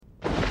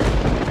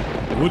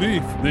Good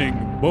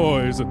evening,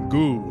 boys and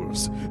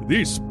ghouls.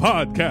 This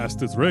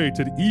podcast is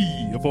rated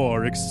E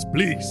for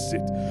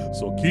explicit,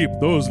 so keep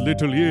those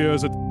little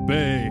ears at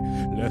bay,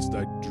 lest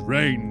I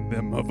drain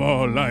them of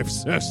all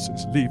life's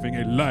essence, leaving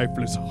a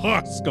lifeless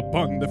husk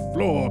upon the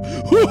floor.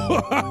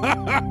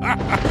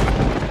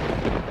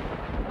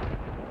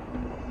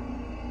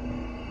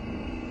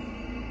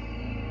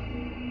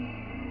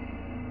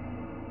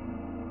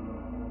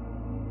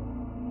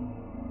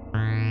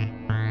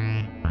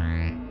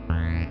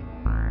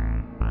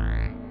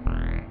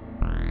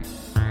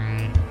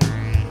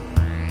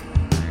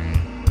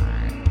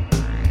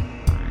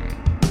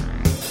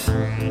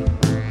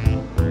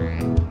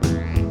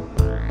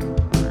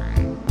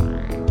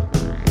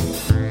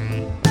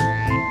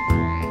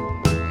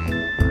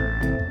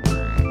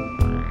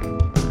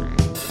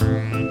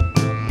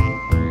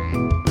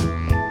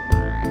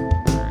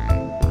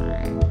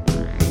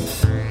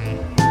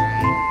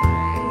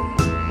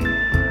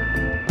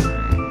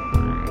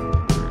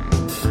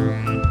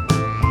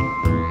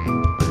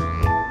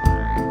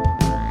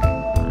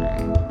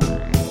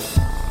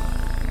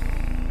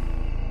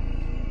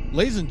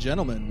 Ladies and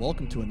gentlemen,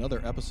 welcome to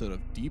another episode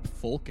of Deep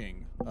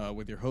Folking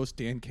with your host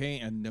Dan K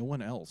and no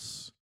one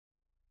else.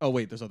 Oh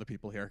wait, there's other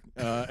people here.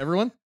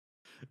 Everyone?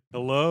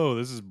 Hello,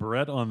 this is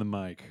Brett on the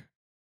mic.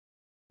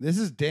 This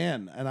is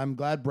Dan, and I'm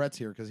glad Brett's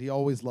here because he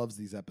always loves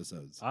these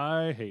episodes.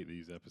 I hate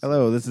these episodes.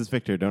 Hello, this is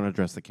Victor. Don't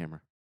address the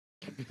camera.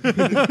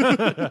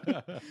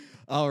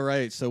 All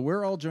right, so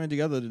we're all joined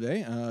together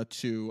today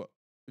to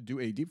do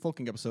a Deep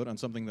Folking episode on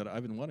something that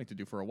I've been wanting to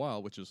do for a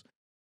while, which is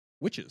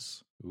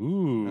witches.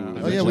 Ooh.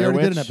 Oh yeah, we Blair already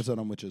did Witch? an episode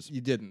on witches.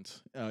 You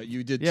didn't.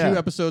 You did Yeah. 2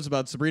 episodes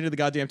about Sabrina the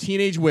Goddamn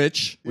Teenage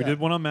Witch. We Yeah. did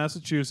one on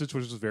Massachusetts,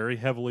 which was very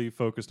heavily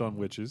focused on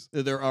witches.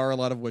 There are a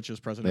lot of witches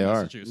present They in are.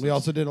 Massachusetts. We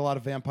also did a lot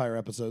of vampire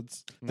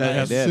episodes. That I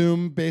has- did.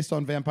 assume, based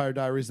on Vampire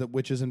Diaries, that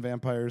witches and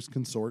vampires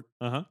consort.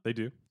 They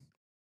do.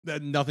 that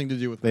had nothing to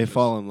do with They witches.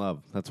 fall in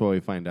love. That's what we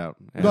find out.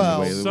 And Well,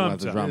 the way we want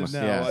the sometimes.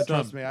 drama. No, Yeah.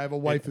 trust me, I have a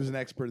wife who's an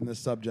expert in this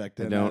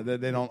subject, and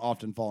they don't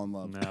often fall in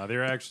love. No,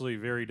 they're actually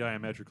very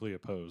diametrically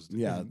opposed.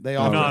 Yeah, they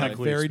often have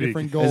Canonically very speaking.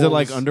 different goals. Is it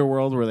like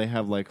Underworld where they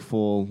have like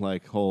full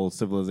like whole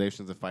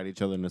civilizations that fight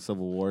each other in a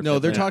civil war? No,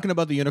 type they're thing? talking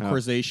about the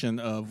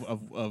unicornization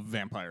of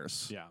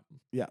vampires. Yeah.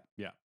 Yep,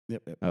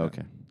 yep. Oh,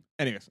 okay.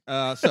 Anyways,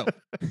 so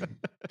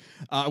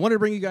I wanted to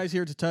bring you guys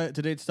here today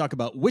to talk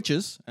about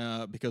witches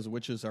because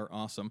witches are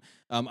awesome.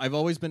 I've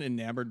always been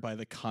enamored by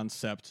the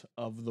concept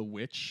of the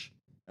witch,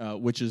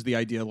 which is the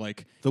idea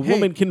like The hey,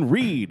 woman can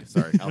read.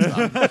 Sorry, I'll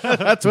stop.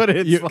 That's what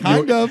it's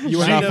kind of. You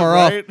were Kind not of, far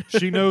off. right?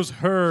 She knows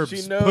herbs.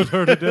 She knows- Put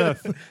her to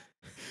death.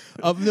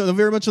 No,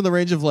 very much in the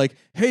range of like,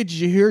 hey, did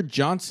you hear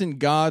Johnson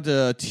got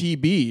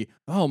TB?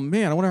 Oh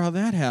man, I wonder how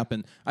that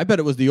happened. I bet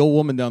it was the old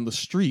woman down the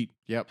street.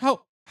 Yep.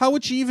 How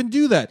would she even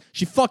do that?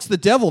 She fucks the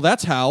devil.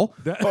 That's how.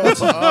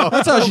 Oh,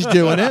 That's how she's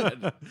doing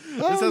it. This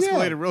Oh, yeah.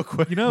 escalated real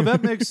quick. You know,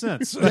 that makes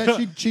sense. Yeah,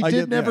 she I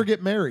did get never that.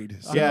 get married.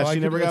 So Yeah, I she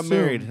could never got assume.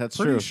 married. That's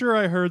Pretty true. sure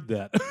I heard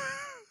that.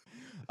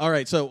 All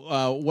right,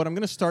 so what I'm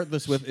going to start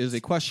this with is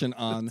a question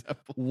on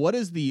what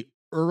is the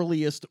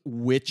earliest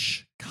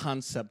witch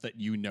concept that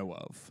you know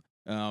of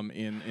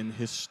in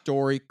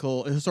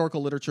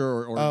historical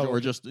literature or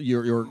just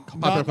your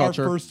popular Not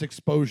culture? our first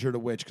exposure to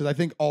witch, because I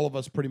think all of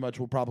us pretty much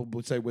will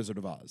probably say Wizard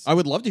of Oz. I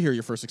would love to hear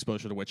your first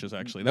exposure to witches.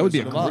 Actually, that would be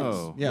a Wizard of great. Oz.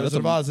 Oh. Yeah, Wizard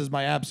of that's Oz is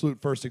my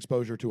absolute first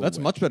exposure to a that's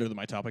witch. much better than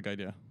my topic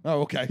idea.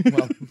 Oh, okay.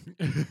 Well,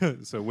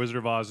 So Wizard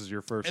of Oz is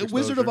your first exposure.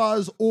 Wizard of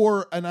Oz,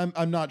 and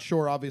I'm not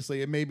sure.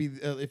 Obviously, it may be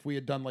if we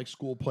had done like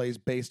school plays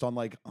based on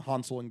like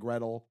Hansel and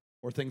Gretel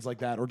or things like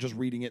that, or just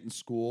reading it in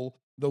school,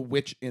 the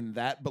witch in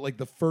that. But like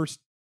the first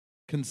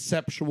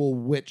conceptual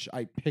witch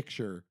I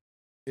picture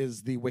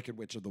is the Wicked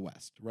Witch of the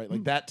West, right?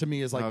 Like that to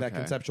me is like that Okay.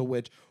 conceptual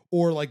witch,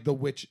 or like the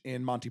witch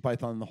in Monty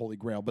Python and the Holy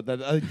Grail. But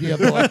that idea of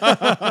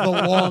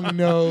the long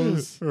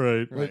nose.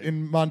 Right. Right.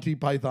 In Monty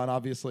Python,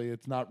 obviously,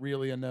 it's not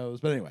really a nose.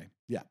 But anyway,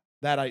 yeah,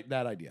 that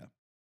idea.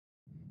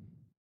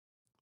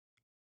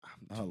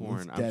 I'm Oh, torn.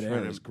 this I'm dead air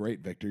trying is to. great,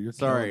 Victor. You're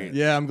Sorry. killing it.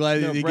 Yeah, I'm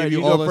glad No, they Brad, gave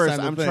you go all this first.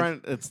 time I'm to think.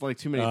 trying. It's like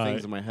too many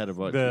things in my head of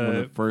what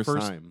The first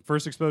time.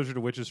 First exposure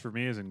to witches for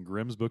me is in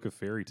Grimm's Book of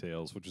Fairy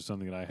Tales, which is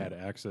something that I had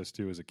access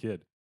to as a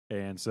kid.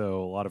 And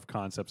so a lot of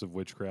concepts of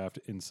witchcraft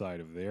inside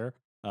of there.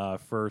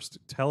 First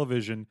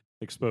television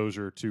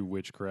exposure to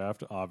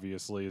witchcraft,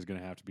 obviously, is going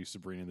to have to be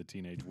Sabrina the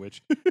Teenage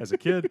Witch as a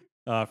kid.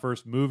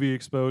 First movie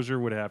exposure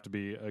would have to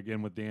be,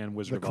 again, with Dan,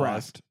 Wizard The of Oz.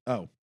 craft.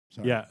 Oh,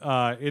 sorry.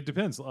 Yeah, it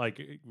depends. Like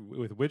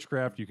with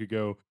witchcraft, you could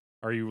go.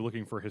 Are you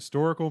looking for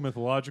historical,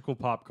 mythological,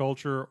 pop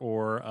culture,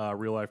 or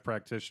real life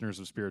practitioners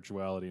of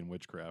spirituality and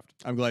witchcraft?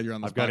 I'm glad you're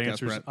on this I've got podcast,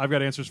 answers. Brett. I've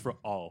got answers for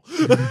all.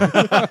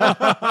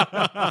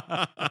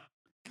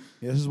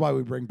 Yeah, this is why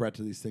we bring Brett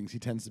to these things. He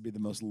tends to be the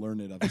most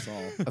learned of us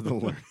all. Of the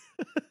learn.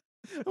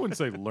 I wouldn't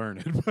say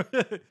learned,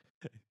 but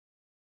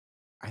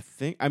I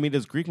think. I mean,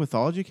 does Greek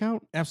mythology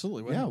count?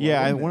 Absolutely. Yeah, Well, Yeah,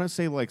 I wouldn't it? want to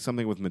say like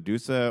something with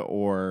Medusa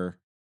or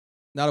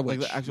not a like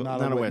witch. the actual Not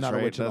not, a a wi- witch, not a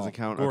right? witch at Doesn't all.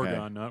 count. Gorgon,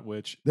 Okay. not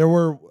witch. There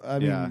were, I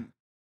mean, Yeah.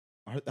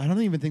 I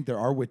don't even think there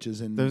are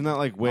witches in. There's not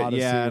like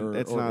Odyssey yeah, or,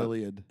 it's or not.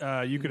 Iliad.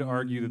 You could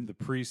argue that the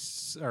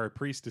priests or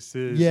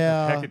priestesses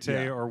Yeah. of Hecate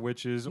Yeah. are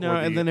witches, No, or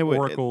and the then it would-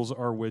 oracles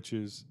are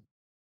witches.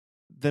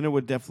 Then it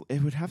would definitely.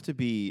 It would have to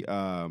be.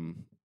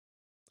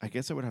 I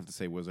guess I would have to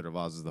say Wizard of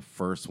Oz is the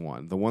first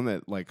one. The one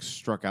that like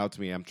struck out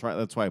to me. I'm trying.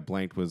 That's why I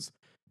blanked. Was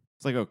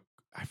it's like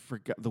I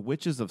forgot the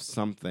witches of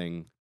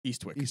something.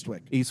 Eastwick.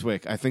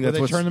 Eastwick. I think Where that's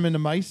they what turn them into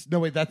mice? No,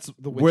 wait, that's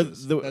the where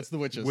witches. That's the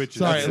witches. Witches.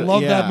 Sorry, I That's it,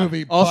 love that yeah.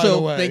 movie. by the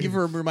Also, way. thank you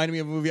for reminding me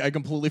of a movie I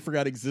completely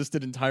forgot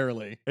existed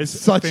entirely. It's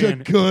Such a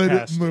good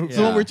fantastic. movie. It's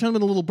the one Yeah. we're talking about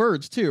the little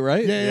birds too,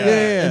 right?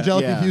 Yeah.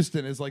 Angelica Yeah.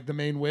 Houston is like the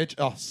main witch.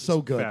 Oh,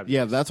 so good. Fabulous.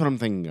 Yeah, that's what I'm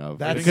thinking of.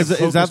 That's- Because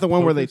Hocus is that the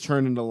one where they Pocus?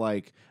 turn into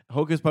like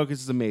Hocus Pocus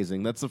is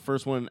amazing. That's the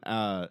first one. It's not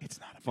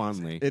amazing.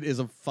 Fondly. It is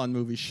a fun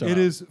movie. Shut It up.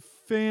 is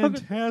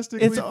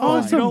fantastically It's fun.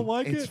 awesome. You don't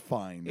like It's it?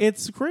 fine.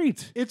 It's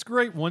great. It's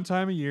great one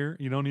time a year.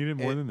 You don't need it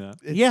more than that.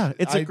 Yeah,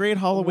 it's a great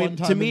Halloween- One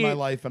time to me- in my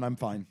life, and I'm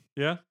fine.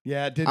 Yeah.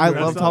 Yeah, it did. I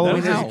good. loved not- Halloween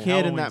that's as not a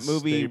kid, and that Halloween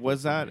movie staple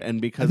was for that. me. And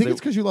I because think it- it's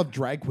because you love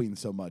drag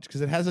queens so much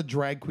because it has a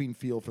drag queen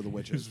feel for the It's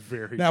witches.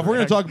 very. Now, if we're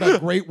gonna drag- talk about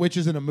great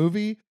witches in a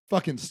movie,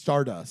 fucking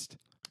Stardust.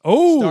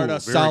 oh,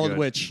 Stardust, very solid good.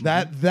 witch.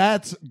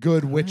 That's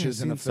good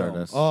witches in a seen film.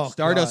 Stardust. Oh,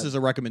 Stardust God. is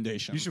a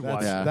recommendation. You should That's,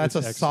 watch. Yeah. it. that's a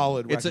It's excellent.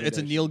 solid. It's a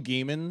recommendation. Neil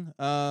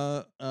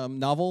Gaiman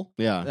novel,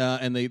 yeah.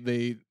 and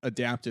they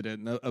adapted it.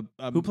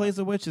 Who plays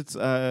the witch? It's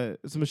Michelle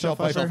Michelle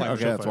Pfeiffer. Pfeiffer.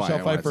 Okay, that's why. Michelle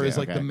I wanted to Pfeiffer say, is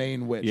like okay. the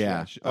main witch.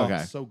 Yeah, Oh,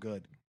 okay. so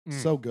good, Mm.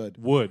 so good.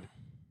 Wood.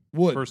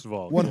 Would First of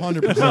all,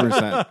 100%,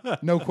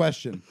 100%. no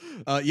question.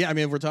 Yeah, I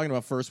mean, if we're talking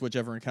about first witch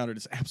ever encountered,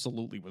 it's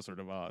absolutely Wizard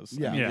of Oz.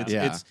 Yeah. I mean, Yeah. it's,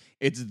 Yeah.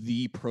 it's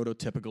the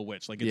prototypical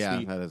witch. Like it's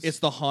Yeah, that is- it's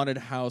the haunted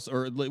house,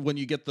 or when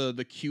you get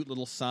the cute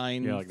little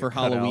sign Yeah, like for the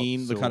cutout Halloween,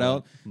 the silhouette.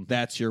 cutout. Mhm.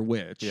 That's your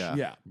witch. Yeah.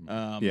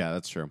 Yeah, Yeah,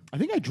 that's true. I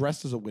think I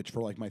dressed as a witch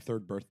for like my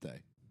third birthday,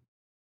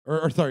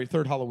 or sorry,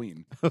 third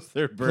Halloween.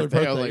 Third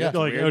birthday, I was like, yeah. that's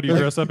like, weird. oh, do you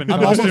dress up in I'm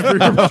costume for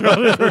almost- your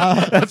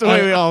birthday? That's the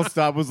way we all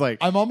stopped. Was like,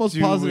 I'm almost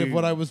Do positive we-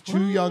 when I was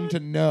too young to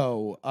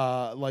know,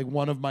 like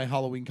one of my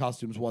Halloween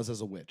costumes was as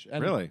a witch.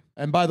 And, Really?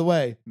 And by the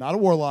way, not a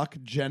warlock,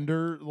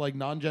 gender like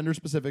non-gender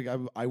specific.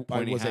 I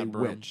Pointy was a hat,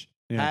 broom. witch.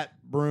 Yeah. Hat,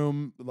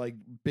 broom, like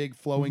big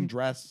flowing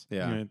dress.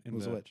 yeah. In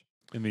Was a the, witch.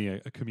 in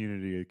the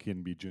community, it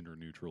can be gender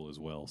neutral as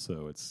well,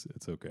 so it's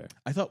okay.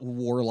 I thought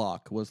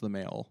warlock was the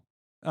male.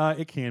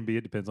 It can be.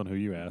 It depends on who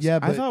you ask. Yeah, I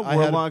but thought had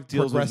Warlock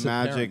deals with progressive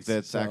magic parents,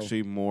 that's so-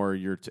 actually more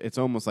it's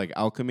almost like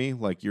alchemy,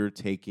 like you're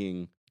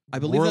taking I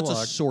believe that's a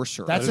Warlock-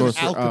 sorcerer. That's That an is-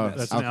 alchemist.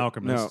 That's an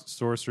Alchemy- alchemist.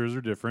 no. Sorcerers are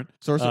different.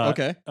 sorcerer.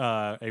 Okay.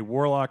 A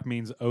warlock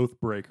means oath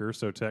breaker,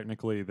 so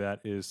technically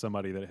that is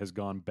somebody that has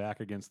gone back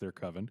against their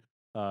coven.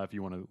 If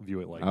you want to view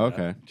it like that.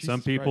 okay.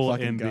 Some Jesus people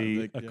Christ. in Fucking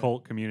the God, yeah.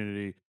 occult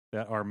community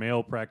that are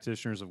male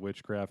practitioners of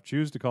witchcraft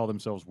choose to call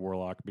themselves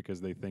warlock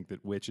because they think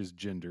that witch is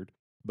gendered,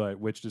 but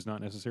witch does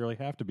not necessarily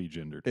have to be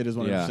gendered. It is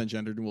 100% Yeah.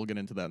 gendered, and we'll get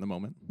into that in a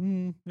moment.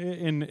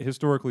 In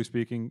historically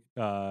speaking,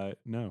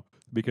 no,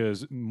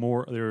 because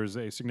there's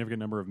a significant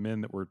number of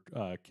men that were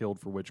killed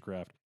for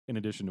witchcraft in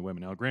addition to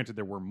women. Now, granted,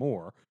 there were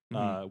more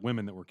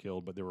women that were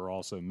killed, but there were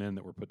also men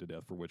that were put to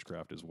death for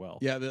witchcraft as well.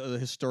 Yeah,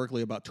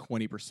 historically, about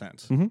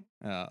 20%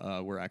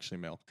 were actually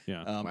male.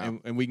 Yeah. Wow.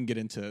 And we can get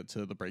into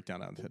the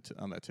breakdown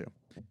on that too.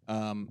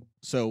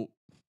 So,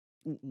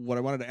 what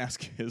I wanted to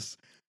ask is,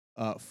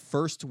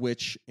 first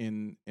witch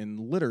in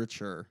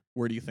literature,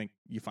 where do you think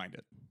you find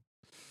it?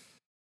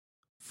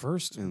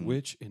 First Mm.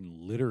 witch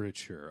in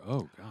literature.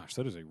 Oh gosh,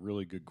 that is a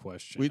really good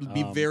question. We'd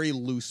be very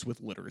loose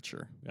with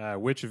literature.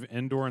 Witch of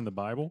Endor in the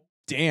Bible.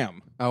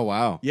 Damn. Oh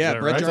wow. Yeah,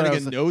 that Brett right? That's what I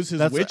Jernigan was- knows his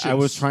That's witches. I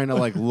was trying to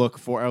like look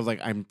for. I was like,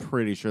 I'm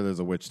pretty sure there's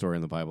a witch story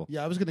in the Bible.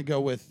 Yeah, I was gonna go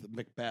with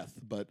Macbeth,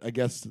 but I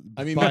guess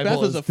I mean, Bible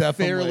Macbeth is a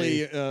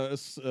definitely-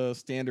 fairly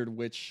standard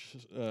witch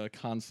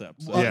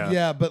concept. So. Well, Yeah.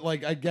 yeah, but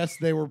like I guess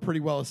they were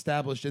pretty well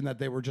established in that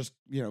they were just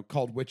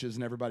called witches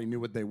and everybody knew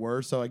what they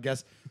were. So I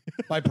guess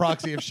by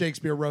proxy, if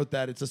Shakespeare wrote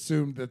that, it's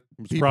assumed that It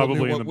was people probably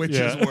knew in what the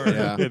witches yeah. were.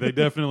 Yeah. Yeah, they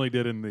definitely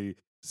did in the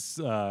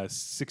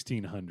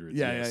 1600s.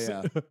 Yeah, yes.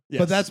 yeah. Yes.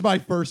 But that's my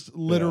first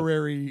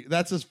literary.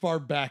 That's as far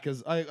back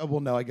as I.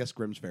 Well, no, I guess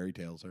Grimm's fairy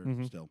tales are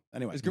Mhm. still.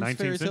 Anyway. Is Grimm's 19th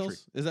Fairy century.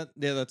 Tales? Is that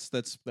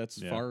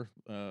that's Yeah. far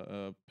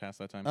past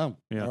that time? Oh,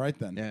 Yeah. all right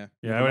then. Yeah,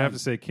 Yeah, I would have to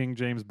say King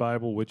James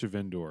Bible, Witch of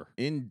Endor.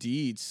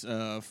 indeed.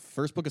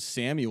 First book of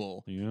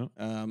Samuel. Yeah.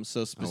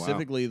 So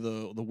specifically,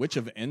 the Witch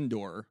of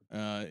Endor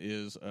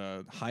is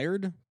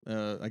hired.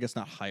 I guess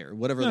not hired.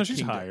 Whatever. No, the she's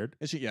kingdom- hired.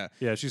 Is she? Yeah.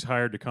 Yeah, she's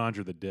hired to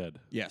conjure the dead.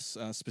 Yes.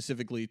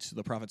 Specifically to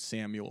the prophet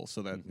Samuel,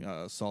 so that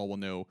Mm-hmm. Saul will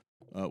know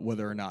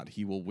whether or not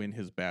he will win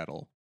his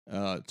battle.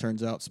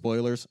 Turns out,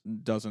 spoilers,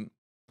 doesn't.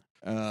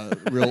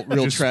 Real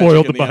Just tragic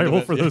spoiled in the end of Bible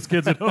it. for those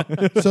kids at home.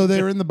 So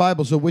they're in the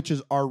Bible. So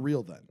witches are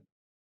real then.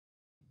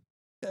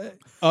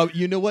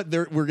 You know what?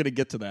 We're going to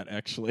get to that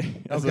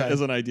actually as, Okay.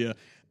 as an idea.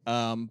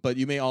 But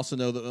you may also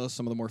know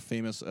some of the more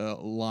famous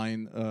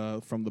line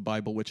from the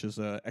Bible, which is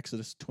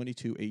Exodus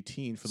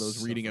 22:18 for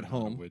those reading at Suffer not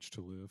a home. witch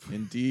to live.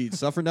 Indeed,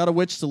 suffer not a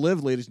witch to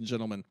live, ladies and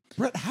gentlemen.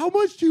 Brett, how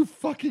much do you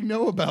fucking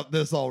know about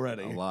this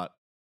already? A lot.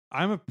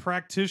 I'm a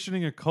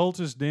practicing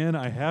occultist, Dan.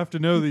 I have to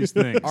know these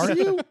things. Are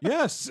you?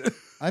 Yes.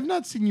 I've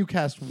not seen you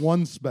cast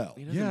one spell.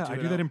 He doesn't Yeah, I it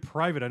do that out. in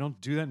private. I don't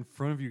do that in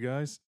front of you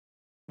guys.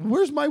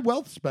 Where's my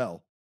wealth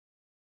spell?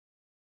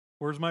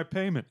 Where's my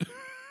payment?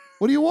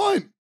 What do you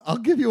want? I'll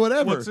give you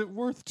whatever. What's it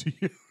worth to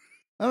you?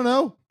 I don't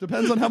know.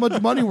 Depends on how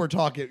much money we're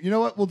talking. You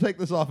know what? We'll take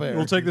this off air.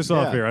 We'll take this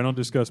off Yeah. here. I don't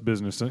discuss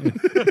business. So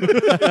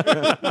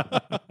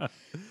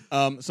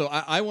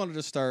I wanted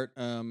to start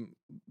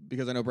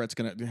because I know Brett's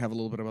going to have a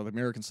little bit about the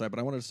American side, but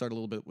I wanted to start a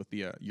little bit with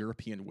the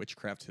European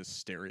witchcraft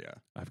hysteria.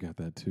 I've got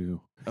that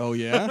too. Oh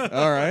yeah,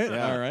 all right,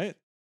 Yeah. all right.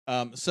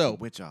 So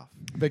Witch off.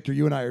 Victor,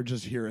 you and I are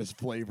just here as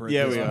flavor. at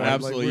Yeah, this we are. point. Like,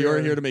 absolutely, we you're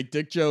are- here to make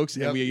dick jokes,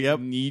 Yep. and we Yep.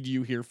 need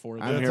you here for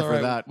that. I'm That's here all for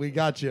right. that. We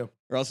got you.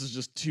 Or else it's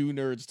just two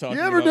nerds talking.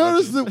 You ever about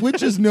notice witches. that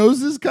witches'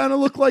 noses kind of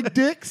look like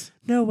dicks?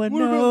 No one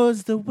What about-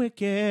 knows the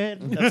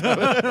wicked.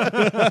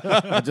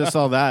 I just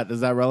saw that. Is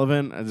that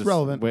relevant? It's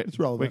relevant. Wait, It's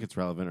relevant. Wicked's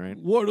relevant, right?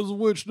 Why does a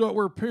witch not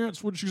wear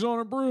pants when she's on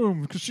a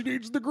broom? Because she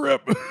needs the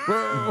grip. That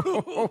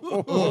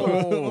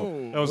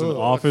was an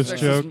Oh, office Sexist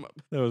joke. mo-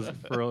 That was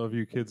for all of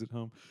you kids at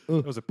home. Ugh.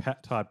 That was a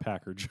Todd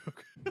Packer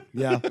joke.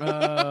 Yeah.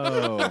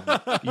 Oh,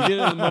 you did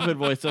it in the Muppet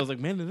voice. I was like,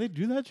 man, did they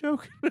do that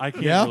joke? I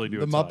can't Yeah. really do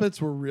The it. Todd.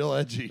 Muppets were real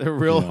edgy. They're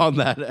real Yeah. on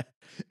that.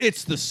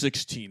 It's the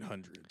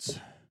 1600s.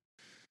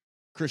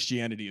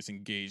 Christianity is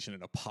engaged in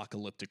an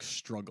apocalyptic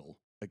struggle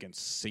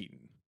against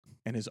Satan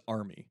and his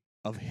army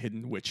of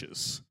hidden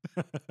witches.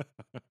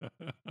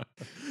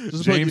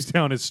 Just put you-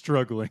 Jamestown is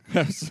struggling.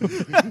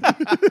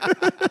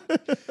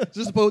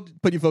 Just to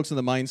put you folks in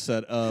the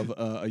mindset of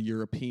a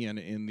European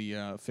in the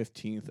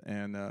 15th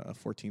and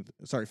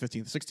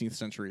 16th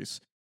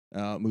centuries,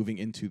 moving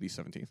into the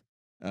 17th.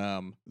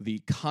 The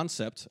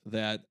concept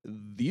that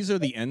these are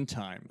the end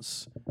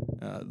times,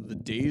 the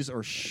days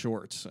are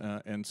short,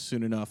 and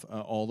soon enough,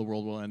 all the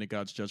world will end and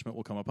God's judgment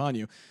will come upon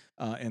you.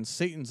 And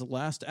Satan's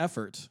last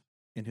effort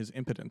in his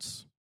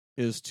impotence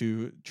is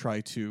to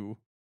try to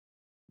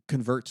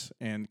convert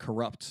and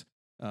corrupt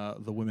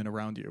the women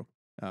around you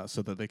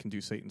so that they can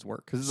do Satan's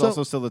work. Because it's So-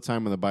 also still the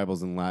time when the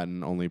Bible's in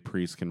Latin. Only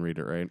priests can read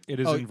it, right? It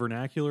is Oh, in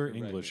vernacular right.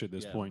 English at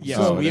this Yeah. point. Yes,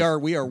 So-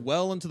 we are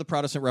well into the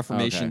Protestant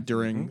Reformation Okay.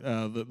 during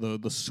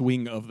the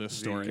swing of this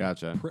story.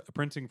 Gotcha.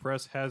 Printing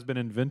press has been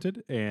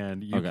invented,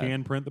 and you Okay.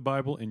 can print the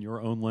Bible in your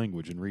own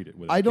language and read it.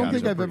 Without I don't having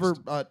think a I've ever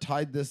priest.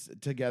 tied this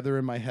together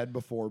in my head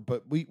before,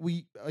 but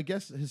we I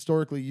guess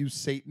historically use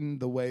Satan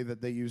the way that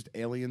they used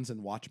aliens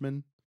and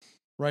Watchmen,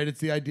 right? It's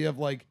the idea of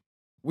like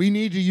we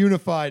need to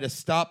unify to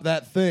stop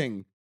that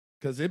thing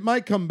because it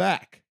might come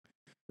back,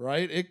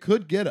 right? It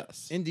could get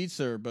us. Indeed,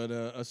 sir. But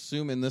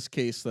assume in this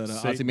case that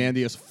Satan.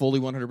 Ozymandias fully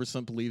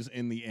 100% believes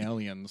in the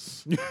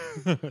aliens,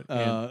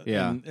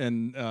 yeah.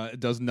 and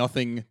does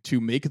nothing to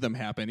make them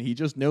happen. He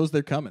just knows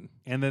they're coming.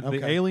 And that the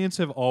Okay. aliens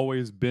have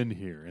always been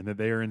here, and that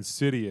they are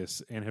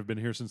insidious and have been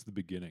here since the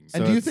beginning. And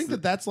So do you it's think the-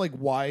 that that's like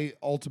why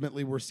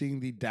ultimately we're seeing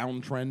the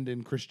downtrend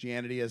in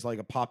Christianity as like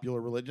a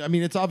popular religion? I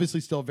mean, it's obviously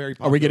still very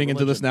popular. Are we getting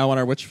into this religion. now on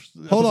our witch?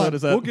 Hold on. episode?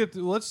 Is that We'll get.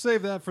 Let's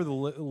save that for the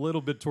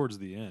little bit towards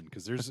the end,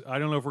 because there's. I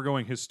don't know if we're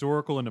going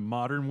historical into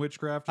modern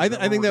witchcraft. Is I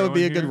where think we're that would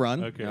be going a good here?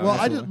 run. Okay. Yeah. Well,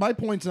 absolutely. my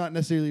point's not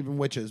necessarily even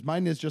witches.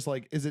 Mine is just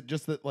like, is it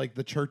just that like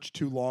the church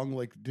too long,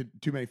 like did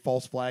too many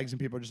false flags, and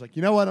people are just like,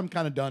 you know what, I'm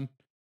kind of done,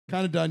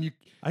 You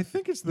I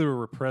think it's the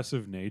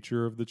repressive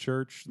nature of the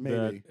church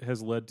Maybe. that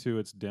has led to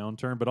its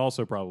downturn, but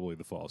also probably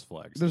the false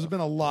flags. there's been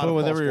a lot But of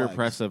with false every flags.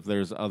 repressive,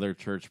 there's other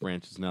church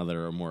branches now that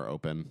are more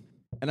open.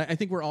 And I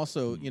think we're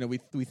also,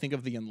 we think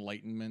of the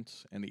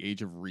Enlightenment and the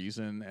Age of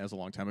Reason as a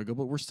long time ago,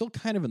 but we're still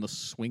kind of in the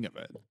swing of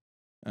it.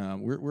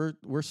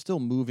 We're still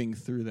moving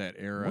through that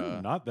era.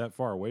 We're not that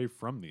far away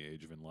from the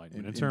Age of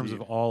Enlightenment in In- terms of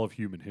indeed. all of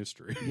human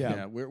history.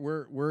 Yeah.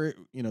 we're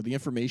the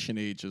information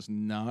age is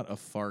not a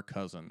far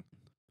cousin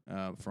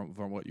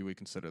from what you would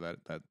consider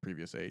that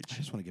previous age. I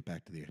just want to get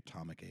back to the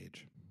atomic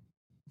age.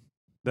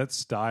 That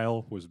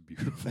style was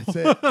beautiful. That's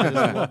it. I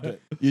just loved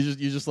it.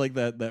 You just like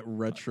that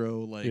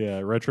retro yeah,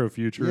 retro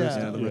futurist.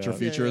 yeah, the Yeah.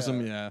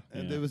 retrofuturism. Yeah. Yeah.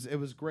 And Yeah. it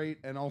was great,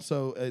 and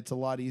also it's a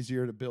lot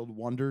easier to build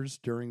wonders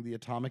during the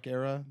atomic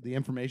era. The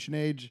information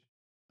age,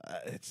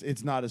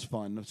 it's not as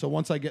fun. So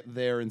once I get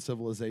there in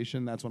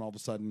civilization, that's when all of a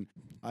sudden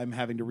I'm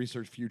having to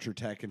research future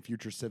tech and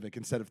future civic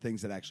instead of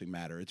things that actually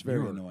matter. It's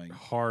very You are annoying.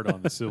 Hard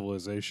on the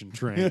civilization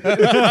train.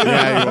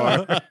 Yeah, you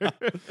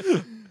are.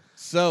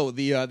 So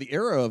the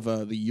era of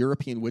the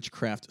European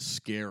witchcraft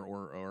scare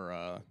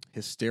or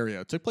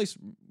hysteria took place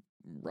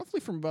roughly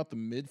from about the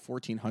mid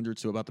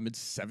 1400s to about the mid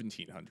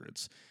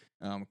 1700s.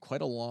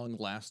 Quite a long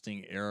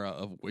lasting era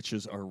of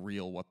witches are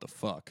real. What the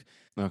fuck?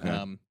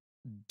 Okay.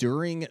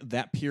 During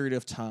that period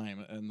of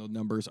time, and the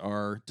numbers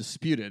are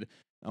disputed,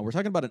 we're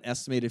talking about an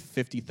estimated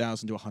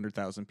 50,000 to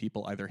 100,000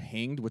 people either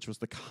hanged, which was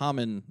the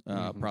common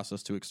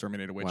process to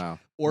exterminate a witch, Wow.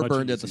 or Much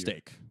burned at the easier.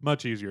 stake.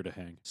 Much easier to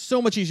hang.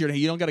 So much easier to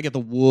hang. You don't got to get the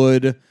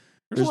wood.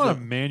 There's a lot no-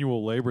 of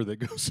manual labor that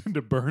goes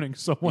into burning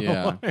someone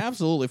Yeah. alive.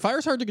 Absolutely.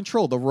 Fire's hard to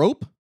control. The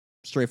rope,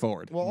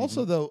 straightforward. Well,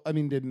 also though, I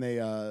mean, didn't they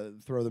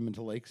throw them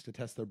into lakes to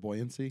test their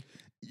buoyancy?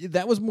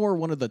 That was more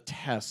one of the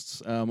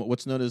tests,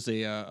 what's known as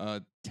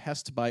a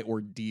test by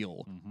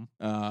ordeal,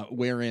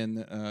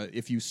 wherein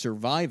if you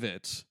survive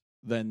it,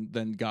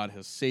 then God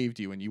has saved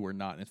you, and you are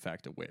not in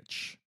fact a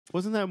witch.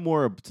 Wasn't that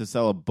more to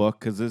sell a book?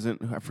 Because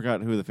I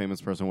forgot who the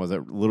famous person was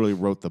that literally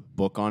wrote the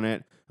book on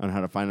it, on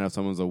how to find out if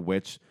someone's a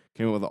witch.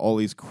 Came up with all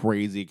these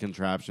crazy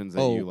contraptions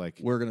that you like.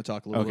 We're going to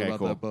talk a little bit about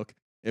that book.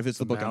 If it's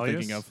the book I'm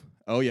thinking of.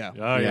 Oh, yeah. Oh,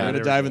 We're yeah. going to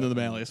there dive we into go.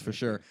 the Malleus for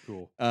sure.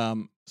 Cool.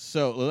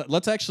 So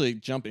let's actually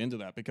jump into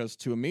that, because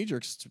to a major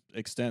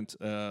extent,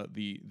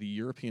 the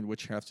European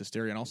witchcraft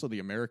hysteria and also the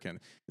American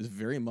is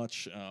very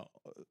much,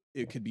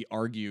 it could be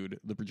argued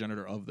the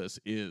progenitor of this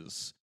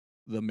is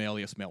the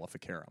Malleus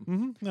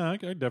Maleficarum. No, I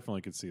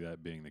definitely could see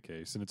that being the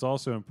case. And it's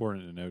also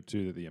important to note,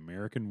 too, that the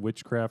American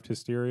witchcraft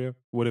hysteria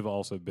would have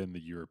also been the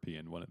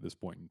European one at this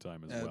point in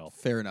time as well.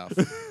 Fair enough.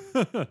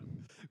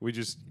 We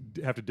just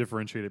have to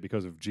differentiate it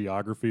because of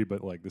geography,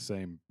 but like the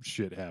same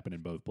shit happened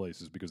in both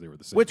places because they were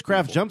the same.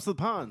 Witchcraft people. jumps the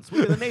pond,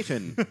 sweep of the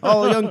nation.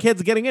 All young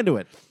kids getting into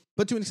it.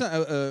 But to an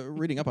extent,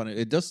 reading up on it,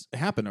 it does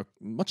happen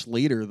much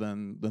later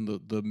than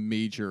the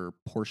major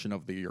portion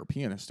of the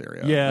European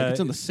hysteria. Yeah, like it's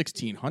in the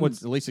 1600s,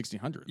 the late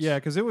 1600s. Yeah,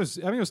 because it was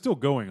still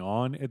going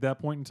on at that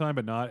point in time,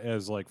 but not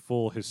as like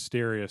full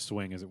hysteria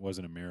swing as it was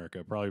in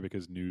America. Probably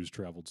because news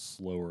traveled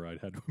slower, I'd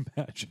had to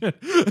imagine.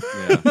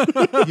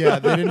 Yeah,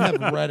 they didn't have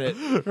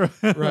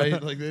Reddit, right?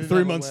 Like they didn't 3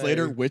 have a months way.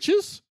 later,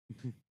 witches.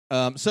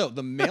 So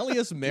the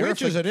Malleus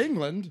Witches Maleficarum. in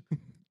England.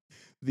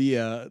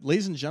 The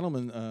ladies and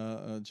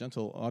gentlemen,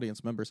 gentle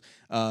audience members,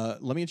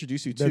 let me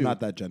introduce you They're to not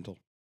that gentle.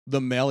 the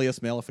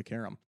Malleus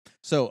Maleficarum.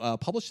 So,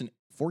 published in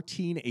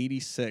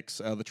 1486,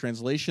 the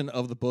translation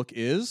of the book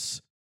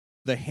is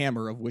The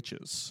Hammer of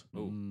Witches.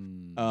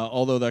 Mm.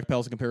 Although that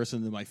pales in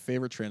comparison to my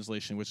favorite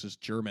translation, which is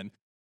German,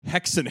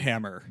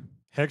 Hexenhammer.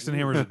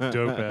 Hexenhammer is a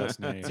dope ass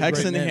name. a great name.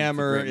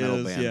 Hexenhammer It's a great metal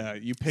is, band. yeah,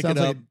 you pick Sounds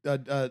it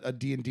up. like a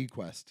D&D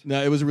quest.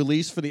 No, it was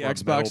released for the Or a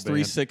Xbox metal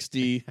band.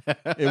 360.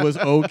 It was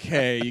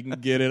okay. You can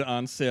get it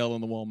on sale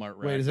in the Walmart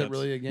rack. Wait, is it That's-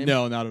 really a game?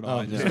 No, not at all.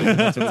 Oh, I just- okay.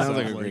 that's what it Sounds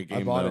like a sounds great I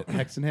game, bought though. it.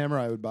 Hexenhammer,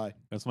 I would buy.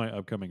 That's my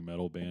upcoming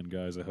metal band,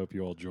 guys. I hope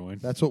you all join.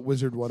 That's what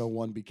Wizard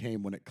 101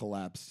 became when it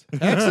collapsed.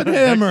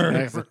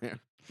 Hexenhammer.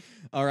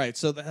 All right,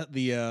 so the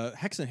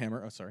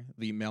Hexenhammer,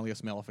 the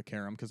Malleus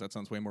Maleficarum, because that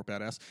sounds way more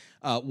badass,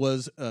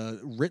 was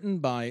written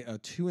by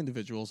two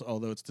individuals,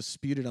 although it's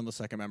disputed on the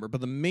second member. But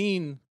the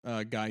main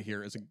guy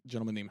here is a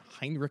gentleman named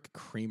Heinrich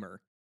Kramer,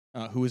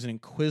 who was an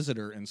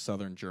inquisitor in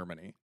southern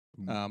Germany.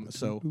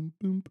 So Boom,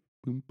 boom,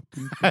 boom,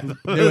 I boom,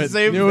 thought boom. Knew the it.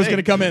 same Knew it was thing,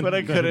 gonna come in. but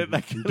I couldn't.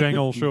 Dang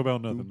old show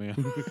about nothing, man.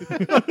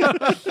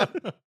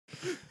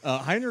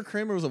 Heinrich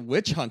Kramer was a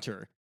witch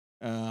hunter.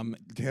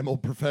 Damn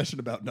old profession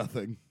about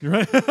nothing.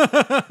 Right?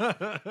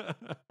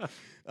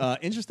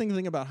 Interesting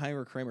thing about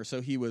Heinrich Kramer.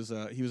 So he was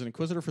an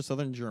inquisitor for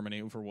southern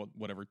Germany, for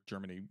whatever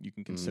Germany you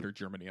can consider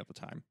Germany at the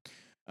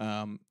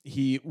time.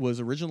 He was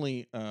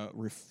originally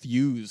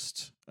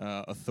refused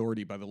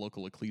authority by the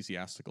local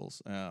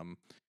ecclesiasticals.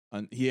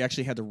 And he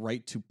actually had to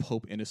write to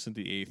Pope Innocent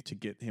VIII to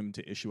get him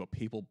to issue a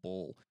papal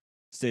bull,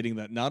 stating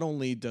that not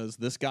only does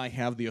this guy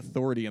have the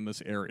authority in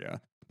this area,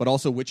 but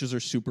also witches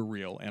are super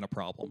real and a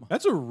problem.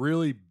 That's a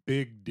really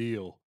big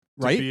deal.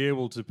 To Right? be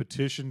able to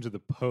petition to the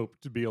Pope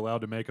to be allowed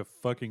to make a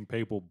fucking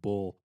papal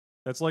bull.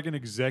 That's like an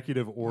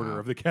executive order Wow.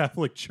 of the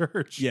Catholic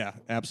Church. Yeah,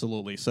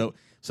 absolutely. So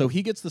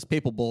he gets this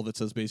papal bull that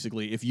says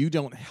basically, if you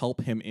don't help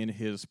him in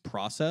his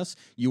process,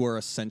 you are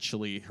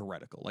essentially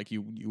heretical. Like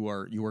you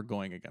are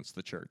going against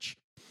the church.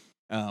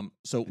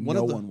 So And one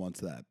no of the one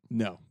wants that.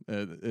 no,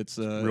 it's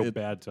Real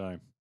bad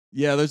time.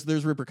 yeah.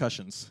 There's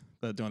repercussions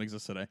that don't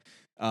exist today.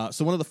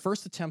 So one of the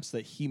first attempts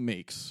that he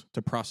makes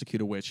to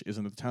prosecute a witch is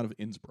in the town of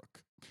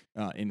Innsbruck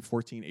in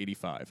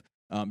 1485.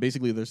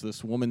 Basically, there's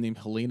this woman named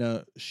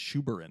Helena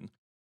Schuberin,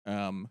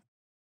 and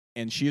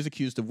she is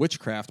accused of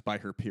witchcraft by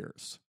her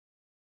peers.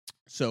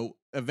 So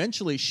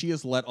eventually, she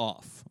is let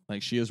off,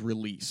 like she is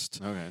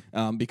released, Okay.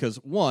 because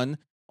one,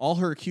 all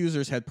her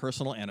accusers had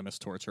personal animus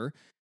towards her,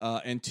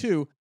 and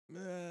two,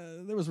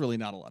 there was really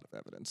not a lot of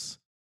evidence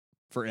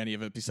for any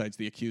of it besides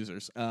the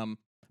accusers.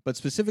 But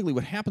specifically,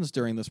 what happens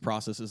during this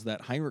process is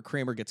that Heinrich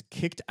Kramer gets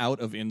kicked out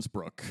of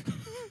Innsbruck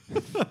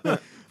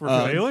For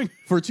failing?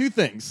 for two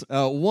things.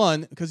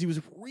 One, because he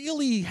was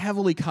really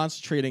heavily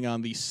concentrating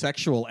on the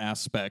sexual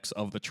aspects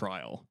of the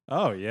trial.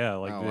 Oh yeah,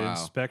 like Oh, the wow.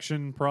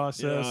 inspection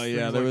process.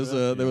 Yeah, there was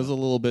there was a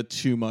little bit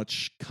too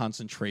much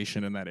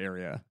concentration in that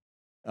area,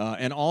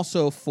 and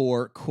also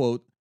for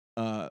quote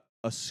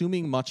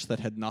assuming much that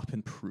had not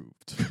been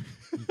proved.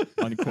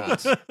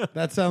 Unquote.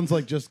 That sounds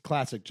like just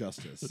classic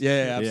justice.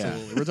 Yeah, Yeah.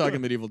 absolutely. We're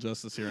talking medieval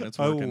justice here, and it's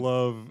I working.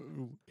 love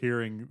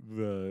hearing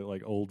the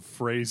like old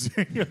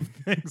phrasing of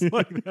things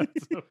like that.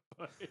 So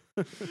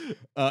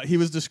funny. He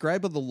was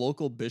described by the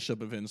local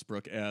bishop of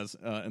Innsbruck as,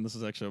 and this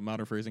is actually a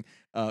modern phrasing,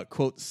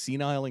 quote,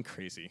 senile and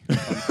crazy.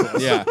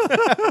 Unquote. Yeah.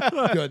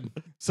 Good.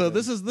 So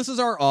this is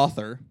our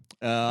author,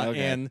 Okay.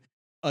 and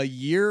a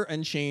year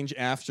and change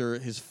after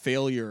his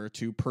failure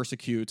to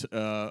persecute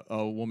a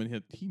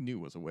woman he knew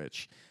was a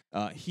witch,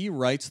 he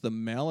writes the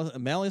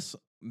Malleus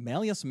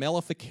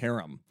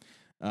Maleficarum.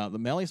 The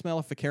Malleus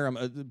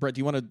Maleficarum. Brett, do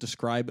you want to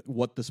describe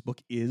what this book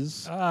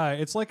is?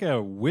 It's like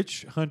a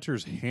witch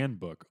hunter's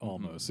handbook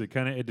almost.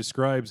 It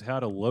describes how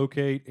to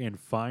locate and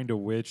find a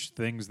witch,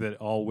 things that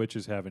all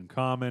witches have in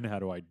common, how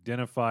to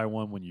identify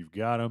one when you've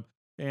got them,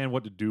 and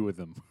what to do with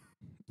them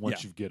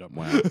once you get them.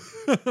 Wow.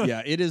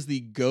 Yeah, it is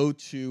the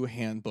go-to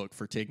handbook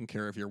for taking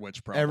care of your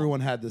witch problem. Everyone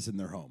had this in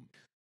their home.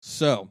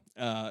 So,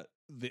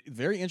 the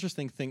very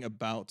interesting thing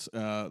about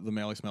the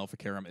Malleus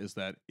Maleficarum is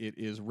that it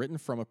is written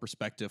from a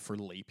perspective for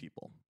lay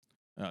people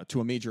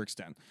to a major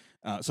extent.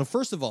 So,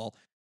 first of all,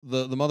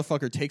 the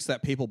motherfucker takes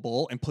that papal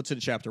bull and puts it in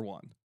chapter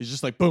 1. He's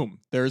just like, boom,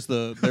 there's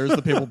the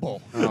papal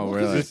bull. Oh,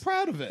 really? He's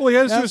proud of it. Well, he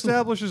has to Absolutely.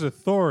 establish his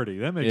authority.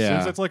 That makes Yeah.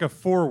 sense. That's like a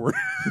forward.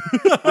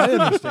 I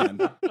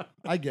understand.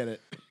 I get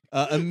it.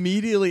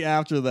 Immediately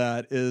after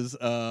that is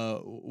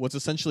what's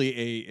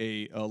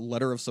essentially a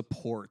letter of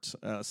support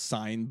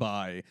signed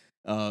by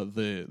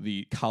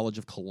the College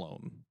of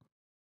Cologne,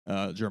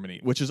 Germany,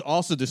 which is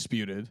also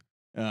disputed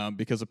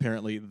because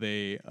apparently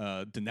they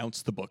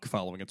denounced the book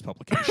following its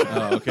publication.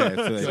 Oh, okay.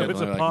 So, they So it's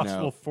definitely a like,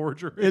 possible no.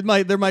 forgery.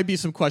 There might be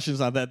some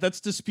questions on that. That's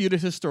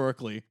disputed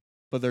historically,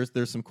 but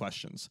there's some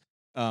questions.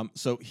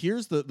 So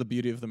here's the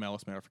beauty of the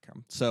Malleus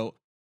Maleficarum. So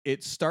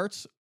it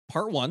starts.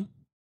 Part 1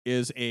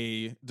 is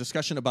a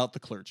discussion about the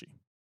clergy.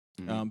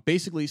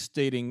 Basically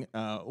stating,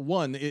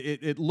 one,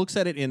 it looks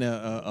at it in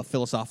a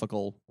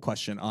philosophical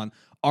question on,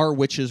 are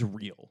witches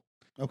real?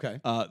 Okay.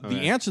 The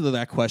Okay. answer to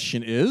that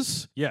question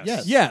is Yes.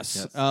 Yes.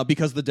 yes, Yes.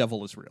 because the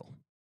devil is real.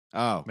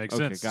 Oh, Makes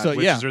okay, sense. got So, it.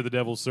 Witches yeah. are the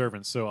devil's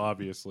servants, so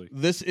obviously.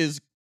 This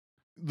is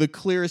the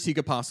clearest he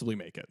could possibly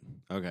make it.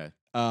 Okay.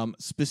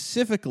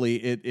 Specifically,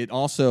 it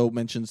also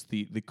mentions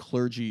the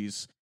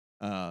clergy's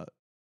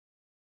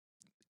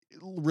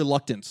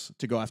reluctance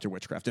to go after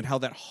witchcraft and how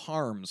that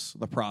harms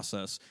the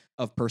process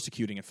of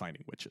persecuting and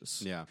finding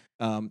witches. Yeah.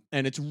 And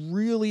it's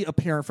really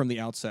apparent from the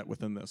outset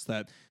within this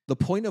that the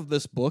point of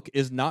this book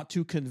is not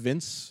to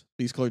convince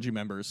these clergy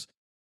members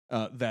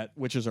that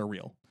witches are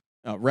real.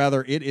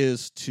 Rather, it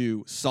is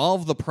to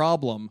solve the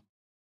problem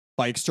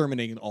by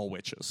exterminating all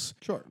witches.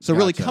 Sure. So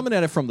really Gotcha. coming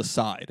at it from the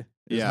side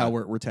is Yeah. how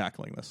we're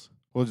tackling this.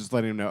 We'll just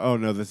let him know. Oh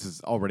no, this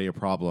is already a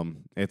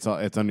problem. It's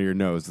under your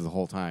nose the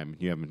whole time.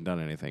 You haven't done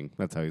anything.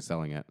 That's how he's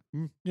selling it.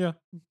 Yeah.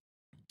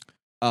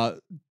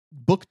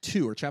 Book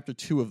 2 or chapter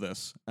 2 of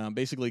this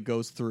basically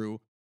goes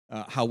through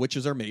how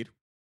witches are made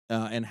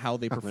and how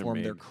they How they're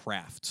perform their made.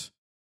 craft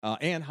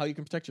and how you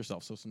can protect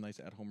yourself. So some nice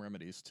at-home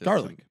remedies.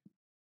 Darling.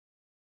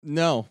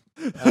 No,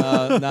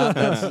 not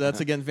that's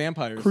again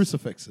vampires.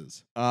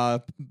 Crucifixes.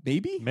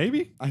 Maybe.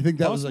 Maybe. I think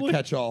that was Possibly. a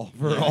catch-all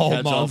for Yeah, all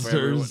catch-all for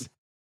everyone. monsters.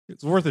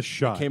 It's worth a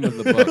shot. Came of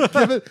the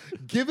book.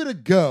 give it a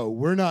go.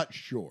 We're not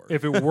sure.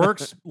 If it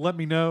works, let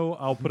me know.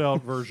 I'll put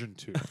out version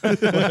 2.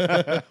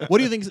 What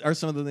do you think are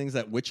some of the things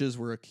that witches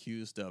were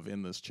accused of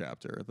in this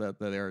chapter that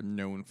they are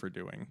known for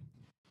doing?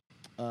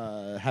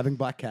 Having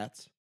black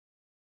cats.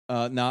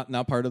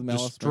 Not part of the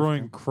Malleus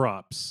Destroying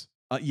crops.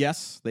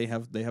 Yes, they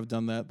have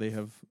done that. They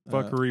have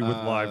Fuckery with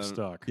uh,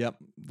 livestock. Yep,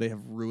 they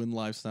have ruined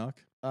livestock.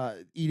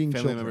 Eating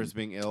Family children. members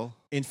being ill.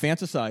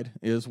 Infanticide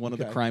is one of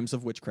the Okay. crimes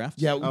of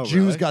witchcraft. Yeah, Oh,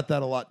 Jews really? got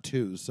that a lot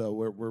too.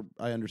 So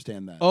I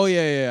understand that. Oh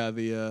yeah.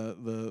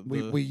 The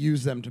we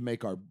use them to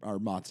make our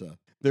matzah.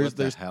 What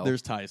the hell?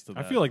 there's ties to I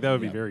that. feel like that would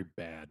be Yeah. very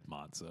bad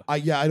matzah. I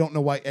don't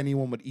know why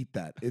anyone would eat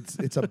that.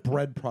 It's a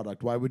bread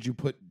product. Why would you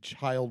put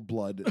child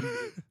blood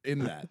in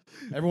that?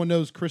 Everyone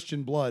knows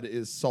Christian blood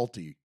is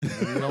salty. And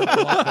you don't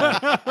want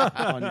that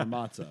on your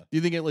matzah. Do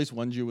you think at least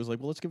one Jew was like,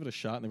 "Well, let's give it a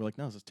shot," and they were like,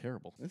 "No, this is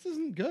terrible. This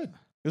isn't good,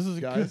 This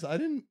is guys. I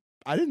didn't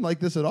like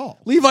this at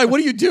all. Levi, what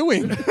are you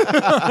doing?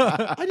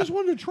 I just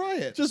wanted to try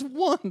it. Just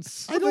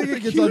once." I don't think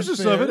it's Accuse us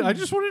of unfair. it. I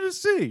just wanted to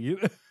see.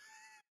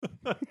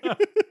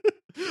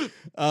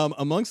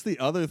 Amongst the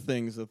other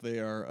things that they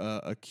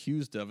are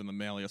accused of in the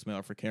Malleus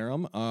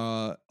Maleficarum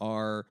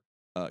are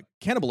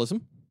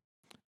cannibalism,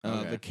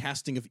 Okay. the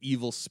casting of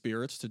evil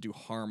spirits to do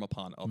harm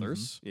upon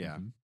others, Yeah.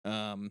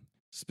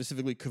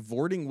 specifically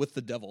cavorting with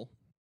the devil.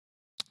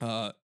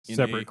 In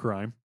Separate a,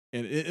 crime.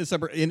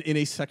 in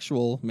a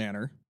sexual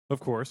manner. Of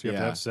course, you have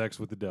to Yeah. have sex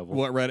with the devil.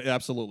 What, right,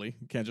 absolutely.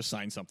 You can't just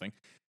sign something.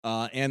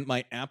 And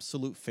my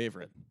absolute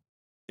favorite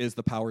is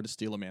the power to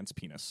steal a man's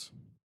penis.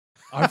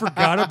 I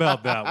forgot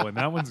about that one.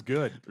 That one's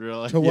good.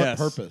 Really? To what Yes.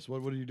 purpose?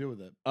 What do you do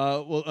with it?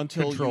 Well,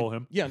 until Control you,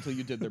 him. Yeah, until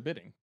you did their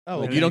bidding. Oh,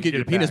 Like, and you then don't you get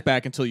your get it penis back.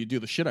 back until you do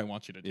the shit I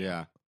want you to do.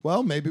 Yeah.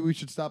 well, maybe we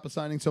should stop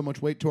assigning so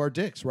much weight to our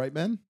dicks, right,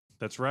 men?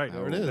 That's right.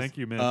 There it is. Thank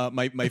you, man.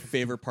 My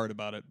favorite part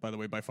about it, by the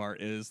way, by far,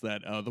 is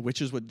that the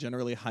witches would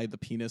generally hide the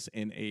penis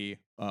in a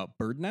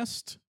bird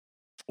nest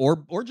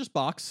or just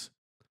box.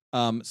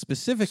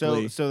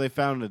 Specifically, So they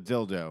found a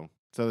dildo.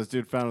 So this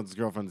dude found his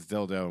girlfriend's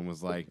dildo and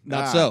was like,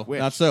 not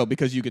witch. so,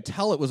 because you could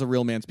tell it was a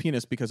real man's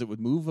penis because it would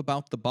move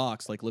about the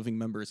box like living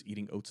members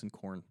eating oats and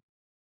corn.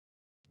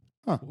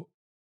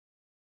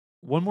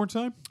 One more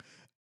time.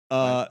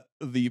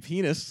 The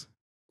penis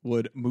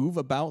would move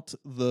about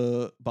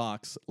the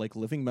box like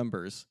living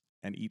members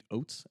and eat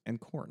oats and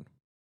corn.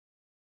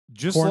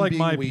 Just Corn like being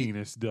my wheat.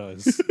 penis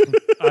does.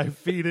 I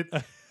feed it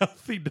a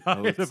healthy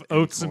diet of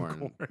oats and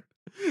corn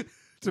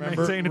to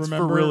maintain its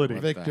remember, virility.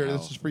 Victor, What the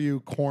this is for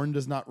you. Corn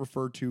does not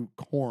refer to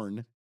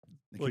corn.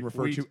 It can Like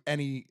refer wheat. to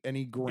any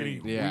Any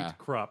grain. Yeah. wheat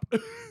crop.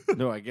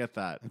 No, I get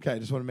that. Okay, I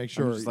just want to make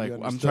sure. I'm just like you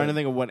I'm understood. trying to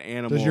think of what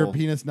animal. Does your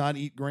penis not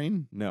eat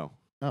grain? No.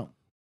 Oh,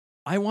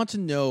 I want to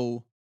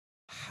know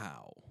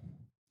how.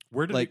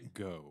 Where did Like- it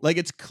go? Like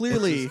it's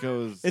clearly It just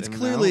goes it's in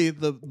and clearly out.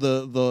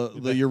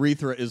 the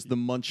urethra is the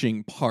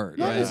munching part,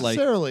 not right? Like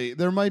necessarily.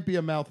 There might be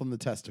a mouth on the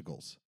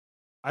testicles.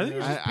 I think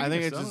it's just I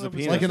think penis. it's don't just know a if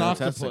It's penis. like an no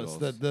octopus.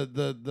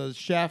 testicles. The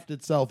shaft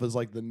itself is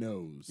like the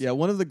nose. yeah,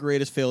 one of the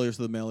greatest failures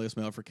of the Malleus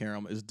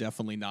Maleficarum is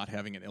definitely not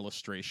having an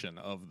illustration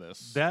of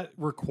this. That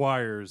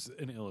requires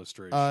an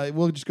illustration.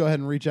 We'll just go ahead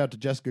and reach out to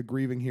Jessica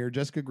Grieving here.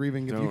 Jessica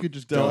Grieving, if you Don't- could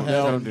just don't- go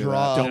ahead don't and do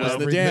draw that. Don't listen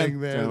to everything Dan.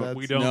 there. Don't. That's-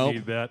 we don't Nope.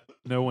 need that.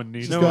 No one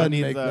needs Just No go one ahead and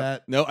needs make that.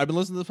 that. No, I've been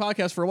listening to the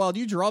podcast for a while. Do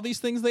you draw these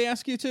things they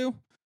ask you to?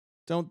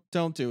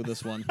 Don't do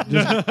this one.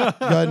 Just go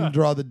ahead and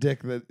draw the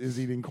dick that is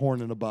eating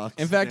corn in a box.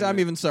 In fact, Damn I'm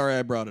it. even sorry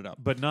I brought it up.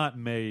 But not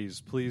maize.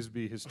 Please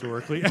be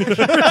historically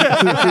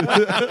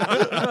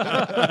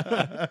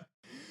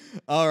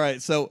All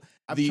right, so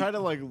I'm the- trying to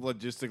like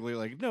logistically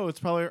like no, it's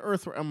probably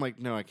Earth. I'm like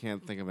no, I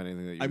can't think of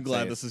anything that you. I'm would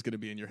glad say. this is going to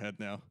be in your head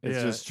now. It's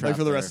Yeah. just Like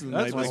for the trapped rest of the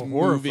That's night, this what's moving,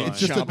 horrifying. It's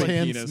just a chomping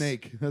tan penis.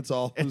 snake. That's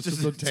all. It's It's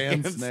just a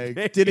tan snake.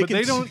 Did it but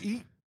they cons- don't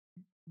eat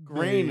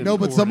grain. and No,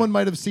 but corn. someone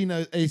might have seen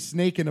a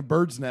snake in a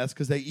bird's nest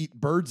because they eat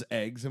birds'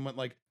 eggs and went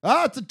like,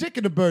 it's a dick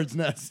in a bird's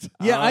nest.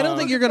 Yeah, I don't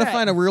think you're going to that.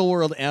 find a real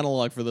world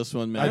analog for this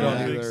one, man. I don't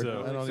think either.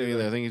 so. I don't So either.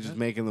 either. I think he's just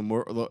making them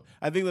more.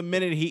 I think the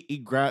minute he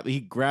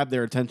grabbed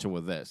their attention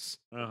with this,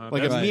 like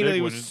That's the immediately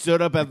big was one.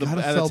 stood up at the Gotta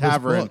at sell a this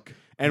tavern book.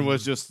 and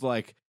was just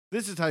like,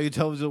 "This is how you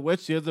tell the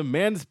witch she has a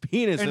man's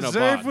penis in And a they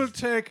box." will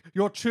take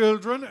your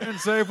children and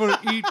they will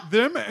eat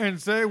them and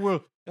they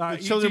will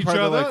eat children each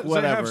probably other. like, They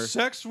whatever. have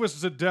sex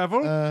with the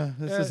devil.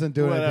 This isn't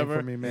doing anything whatever.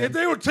 for me, and man.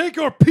 they will take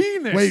your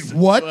penis. Wait,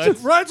 what?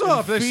 What? Right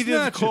off. They Feed it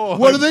snatch it. corn.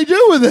 What do they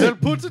do with They'll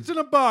it? put it in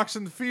a box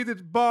and feed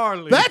it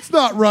barley. That's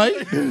not right.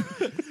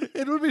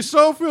 It will be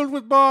so filled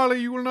with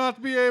barley you will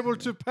not be able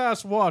to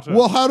pass water.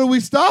 Well, how do we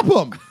stop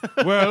them?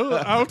 Well,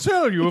 I'll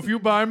tell you if you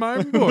buy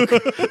my book.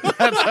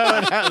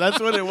 That's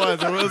what it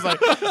was. It was like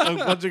a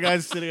bunch of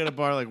guys sitting at a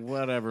bar, like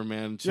whatever,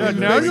 man. Yeah, Children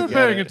now don't you're get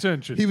paying it.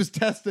 attention. He was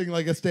testing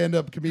like a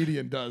stand-up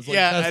comedian does, like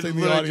Yeah, testing and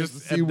the literally audience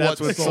just to see and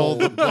that's what sold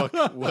the book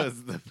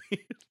was the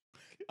penis.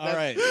 All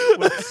right.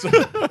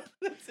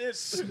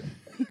 That's it.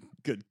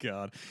 Good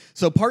God.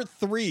 So part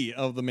 3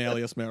 of the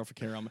Malleus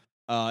Maleficarum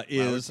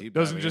is...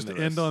 Doesn't just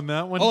end on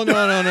that one. Oh,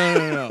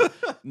 no.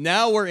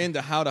 Now we're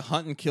into how to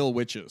hunt and kill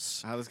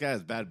witches. This guy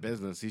has bad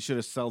business. He should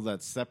have sold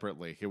that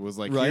separately. It was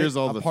like, Right. here's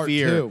all A the part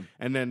fear, 2.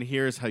 and then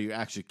here's how you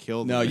actually kill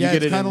them. No, you Yeah, get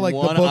it's it kinda in like the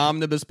one book-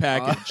 omnibus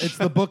package. It's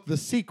the book, The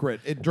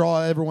Secret. It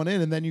draw everyone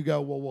in, and then you go,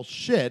 well,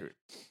 shit.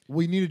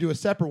 We need to do a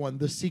separate one,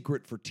 The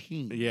Secret for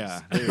Teens. Yeah.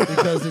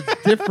 because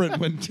it's different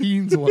when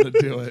teens want to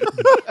do it.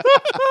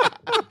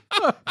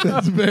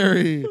 That's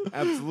very.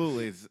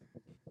 Absolutely.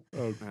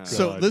 Oh,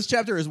 So God. this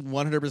chapter is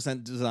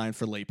 100% designed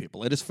for lay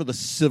people. It is for the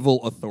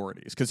civil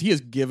authorities because he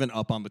has given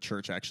up on the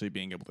church actually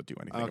being able to do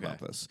anything Okay. about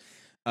this.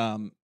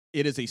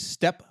 It is a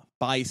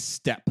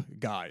step-by-step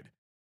guide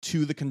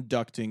to the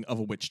conducting of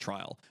a witch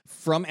trial,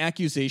 from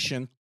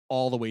accusation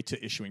all the way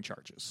to issuing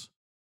charges.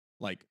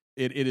 Like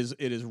it is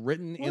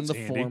written in That's the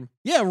handy. form.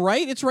 Yeah,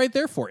 right. It's right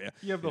there for you.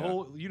 you have the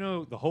whole,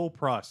 the whole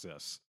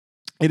process.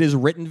 It is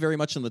written very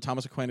much in the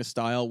Thomas Aquinas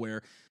style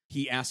where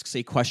he asks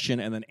a question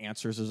and then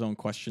answers his own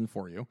question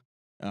for you.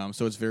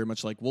 So it's very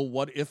much like, well,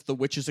 what if the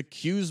witch is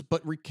accused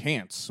but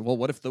recants? Well,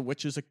 what if the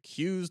witch is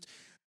accused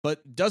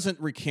but doesn't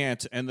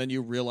recant and then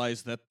you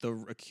realize that the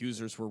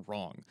accusers were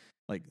wrong?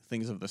 Like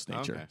things of this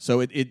nature. Okay. So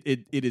it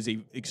is a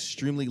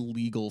extremely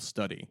legal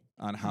study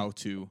on how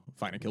to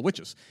find and kill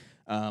witches.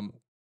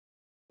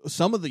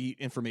 Some of the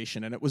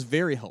information, and it was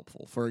very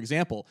helpful. For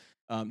example,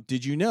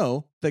 did you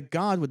know that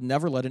God would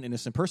never let an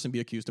innocent person be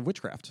accused of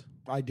witchcraft?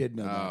 I did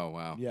know that. Oh,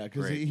 wow. Yeah,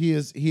 because Great. he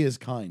is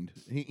kind.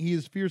 He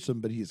is fearsome,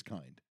 but he is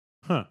kind.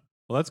 Huh.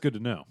 Well, that's good to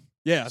know.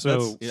 Yeah.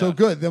 So, Yeah. So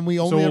good. Then we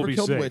only we'll ever be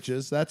killed safe.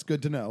 witches. That's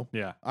good to know.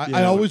 yeah. I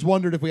Yeah. always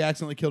wondered if we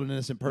accidentally killed an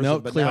innocent person. No,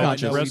 but clear now I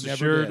conscience. know we Rest never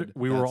assured, did.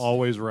 we were That's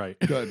always right.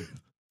 good.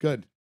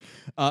 Good.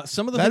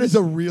 some of the That things, is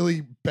a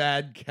really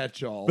bad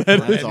catch-all. That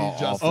for is any all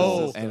justice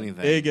awful. system.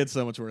 Anything. it gets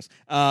so much worse.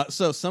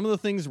 So some of the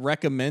things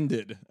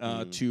recommended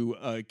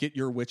to get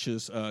your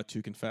witches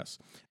to confess.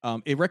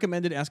 It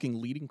recommended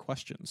asking leading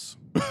questions.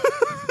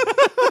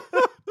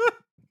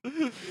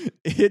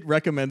 It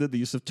recommended the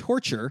use of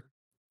torture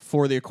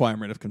for the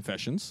acquirement of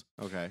confessions.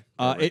 Okay.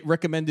 It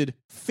recommended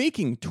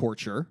faking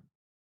torture.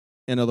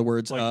 In other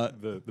words, Like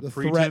the the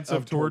pretense threat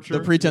of of torture.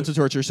 the pretense of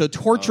torture. So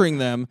torturing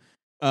them,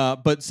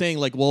 but saying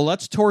like, well,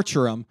 let's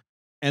torture them,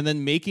 and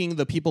then making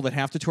the people that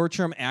have to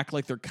torture them act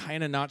like they're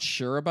kind of not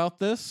sure about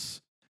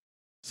this.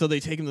 So they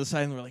take them to the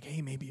side and they're like,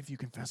 hey, maybe if you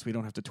confess, we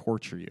don't have to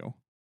torture you.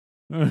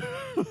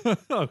 Oh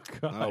Oh,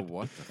 God.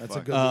 what the That's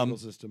fuck? a good legal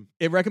system.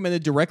 It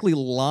recommended directly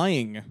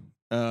lying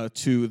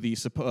to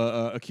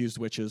the accused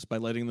witches by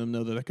letting them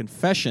know that a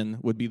confession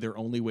would be their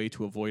only way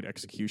to avoid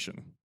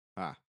execution.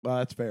 Well,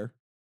 that's fair.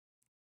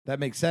 That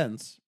makes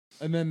sense.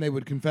 And then they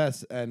would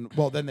confess, and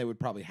well, then they would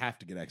probably have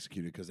to get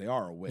executed because they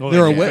are a witch. Well,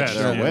 They're a yeah, witch. that's-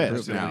 They're yeah, a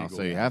that's witch now, illegal.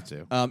 so you have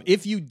to.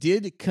 If you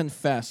did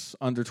confess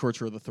under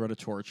torture or the threat of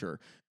torture,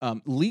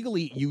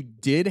 legally you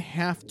did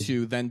have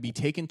to then be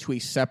taken to a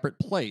separate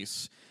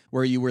place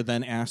where you were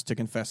then asked to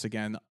confess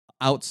again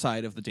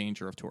outside of the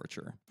danger of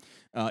torture.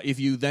 If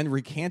you then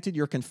recanted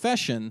your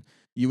confession,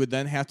 you would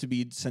then have to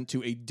be sent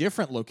to a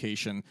different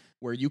location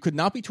where you could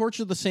not be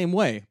tortured the same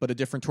way, but a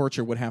different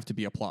torture would have to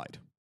be applied.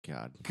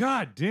 God.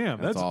 God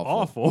damn, That's that's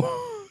awful.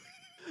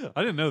 awful.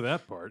 I didn't know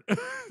that part.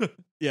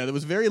 Yeah, there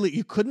was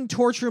you couldn't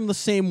torture him the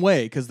same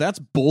way because that's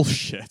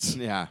bullshit.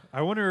 Yeah.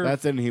 I wonder.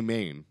 That's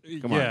inhumane.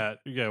 Come on.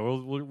 Yeah.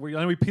 Well,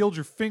 we peeled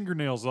your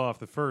fingernails off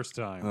the first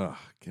time, Oh,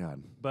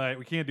 God. but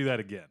we can't do that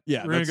again. Yeah,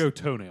 we're gonna that's- go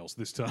toenails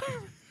this time.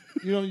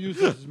 You don't use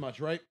this as much,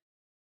 right?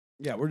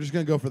 Yeah, we're just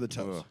gonna go for the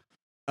toes.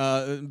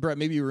 Ugh. Brett,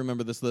 maybe you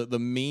remember this. The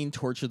main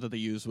torture that they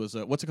used was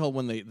what's it called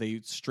when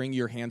they string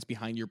your hands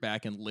behind your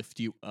back and lift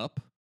you up?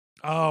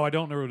 Oh, I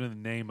don't know the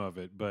name of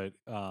it, but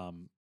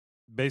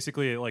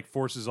basically it like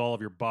forces all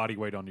of your body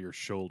weight onto your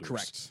shoulders.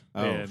 Correct.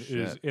 Oh, And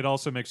shit. it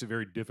also makes it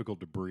very difficult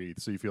to breathe,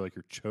 so you feel like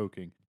you're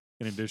choking.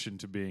 In addition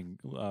to being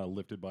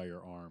lifted by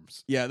your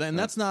arms. Yeah, and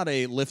that's not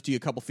a lift you a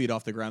couple feet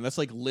off the ground. That's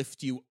like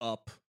lift you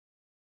up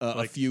a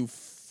Like few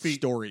feet.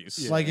 stories.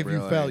 Yeah, Like if you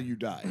really. fell, you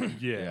die.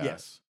 Yeah.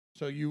 Yes.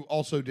 So you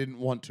also didn't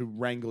want to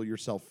wrangle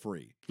yourself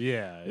free.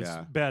 Yeah. It's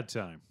Yeah. bad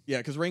time. Yeah,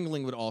 because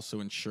wrangling would also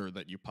ensure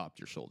that you popped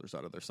your shoulders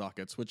out of their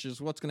sockets, which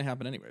is what's going to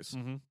happen anyways.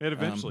 It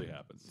eventually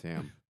happens.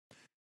 Damn.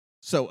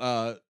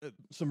 So,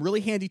 some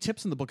really handy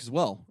tips in the book as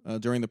well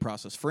during the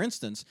process. For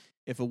instance,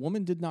 if a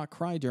woman did not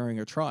cry during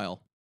a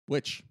trial,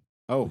 which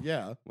Oh,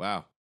 Yeah.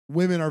 wow.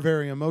 Women are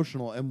very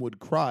emotional and would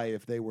cry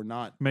if they were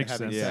not Makes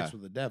having sense. sex Yeah.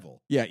 with the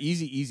devil. yeah,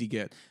 easy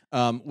get.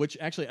 Which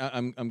actually,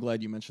 I'm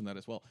glad you mentioned that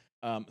as well.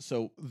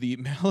 So the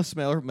Malleus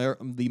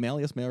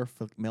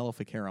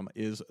Maleficarum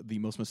is the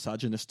most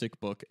misogynistic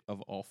book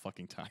of all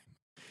fucking time.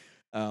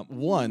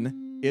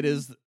 One, it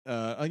is.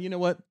 You know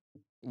what?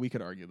 We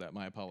could argue that.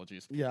 My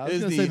apologies. Yeah, I It was is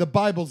going to say the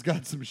Bible's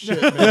got some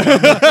shit,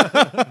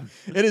 man.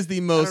 It is the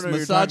most know what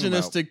you're talking about.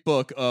 misogynistic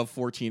book of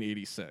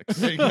 1486.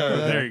 There you go.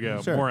 There you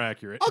go. Sure. More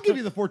accurate. I'll give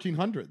you the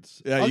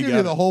 1400s. Yeah, I'll you give got you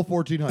it. the whole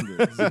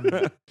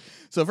 1400s.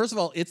 So first of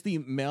all, it's the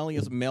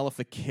Malleus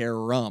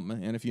Maleficarum,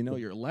 and if you know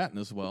your Latin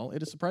as well,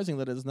 it is surprising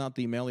that it is not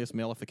the Malleus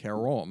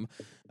Maleficarum.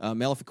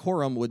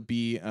 Maleficorum would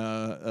be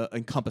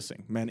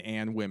encompassing men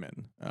and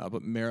women,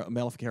 but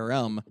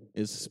Maleficarum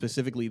is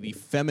specifically the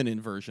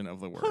feminine version of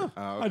the word.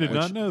 I did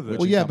not know that.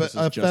 Well, yeah, but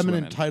encompasses a just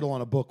feminine women. title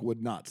on a book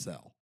would not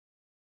sell.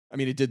 I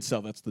mean, it did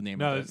sell. That's the name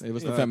No, of it's- it. It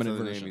was the that's feminine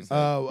the name version. he said.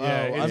 Oh,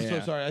 Yeah, I'm it's- so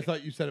yeah. sorry. I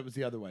thought you said it was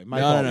the other way.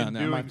 My No, fault. no, In no,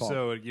 doing my fault.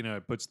 so,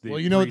 it puts the. Well,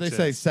 you know what they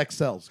say: pretense- sex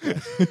sells.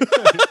 guys.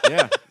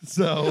 Yeah.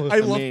 So I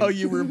love mean- how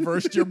you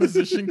reversed your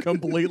position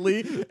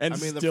completely and I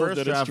mean, the still first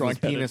did it draft was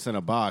strong-headed. penis in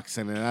a box,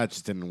 and that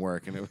just didn't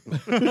work. And it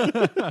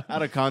was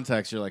out of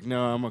context, you're like,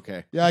 no, I'm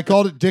okay. yeah, I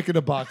called it dick in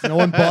a box. No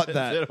one bought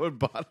that. No one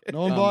bought it.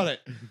 No one bought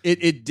it.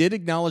 It did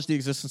acknowledge the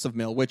existence of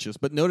male witches,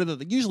 but noted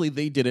that usually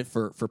they did it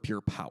for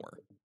pure power.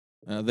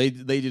 They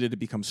did it to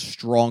become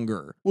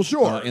stronger. Well,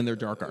 sure. In their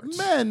dark arts.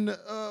 Men,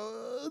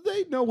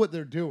 they know what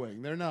they're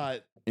doing. They're not.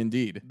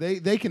 Indeed.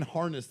 They can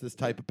harness this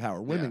type of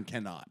power. Women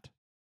cannot.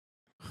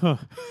 Huh.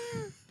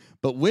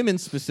 But women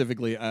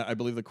specifically, I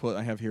believe the quote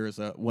I have here is,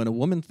 when a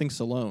woman thinks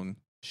alone,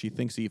 she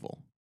thinks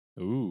evil.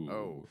 Ooh.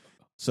 Oh.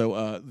 So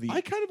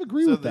I kind of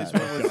agree So with these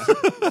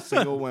that. were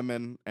single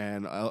women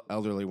and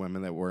elderly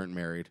women that weren't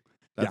married.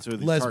 That's who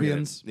these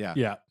Lesbians. targeted.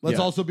 Yeah. Let's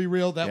Yeah. also be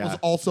real. That was Yeah.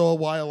 also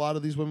why a lot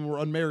of these women were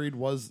unmarried.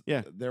 Was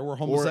Yeah. there were Or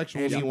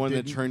homosexuals. who anyone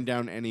that didn't- turned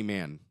down any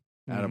man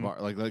at a Mhm. bar.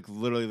 Like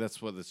literally,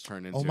 that's what it's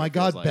turned into. Oh my it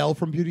feels God, like. Belle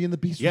from Beauty and the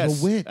Beast Yes,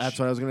 was a witch. that's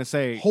what I was gonna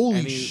say. Holy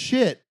Any-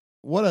 shit!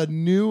 What a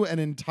new and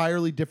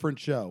entirely different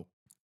show.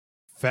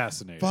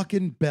 Fascinating.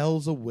 Fucking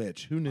Belle's a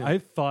witch. Who knew? I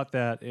thought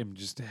that and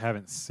just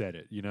haven't said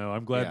it.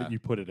 I'm glad Yeah. that you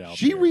put it out.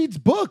 She there. reads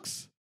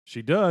books.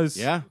 She does.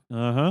 Yeah.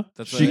 Uh huh.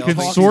 That's why She they all think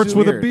consorts she's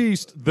with a weird.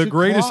 beast, the She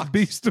greatest clocks.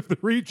 beast of the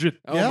region.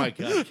 Oh Yeah. my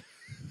God.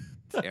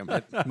 Damn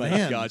it. my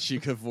Man. God, she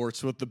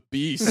cavorts with the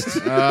beast.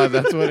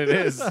 That's what it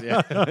is.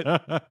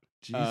 Yeah.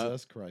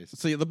 Jesus Christ.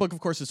 So yeah, the book,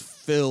 of course, is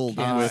filled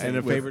with and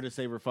a with- favor to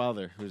save her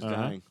father who's Uh-huh.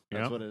 dying.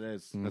 That's Yep. what it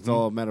is. That's Mhm.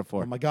 all a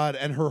metaphor. Oh my God!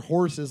 And her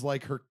horse is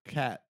like her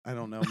cat. I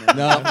don't know, man.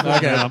 No,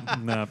 okay.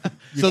 No.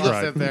 So You the-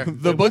 tried. Sit there.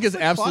 The book is What's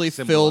the absolutely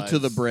clock filled to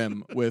the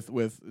symbolize? brim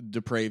with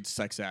depraved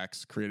sex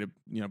acts created,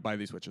 by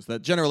these witches.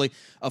 That generally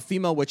a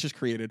female witch is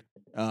created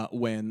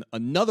when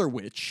another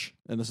witch,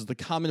 and this is the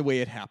common way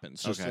it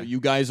happens, just so Okay.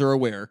 you guys are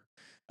aware,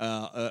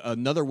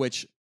 another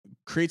witch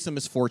creates a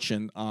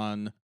misfortune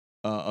on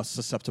a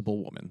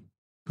susceptible woman,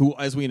 who,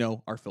 as we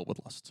know, are filled with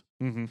lust.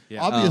 Mhm.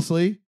 Yeah.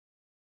 Obviously,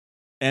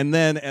 And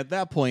then at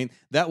that point,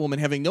 that woman,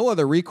 having no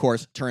other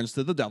recourse, turns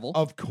to the devil.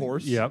 of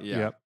course. Yep. Yeah.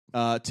 Yep.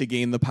 to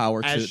gain the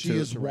power as to she to,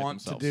 is to right wont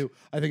to themselves. do.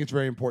 I think it's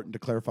very important to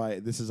clarify.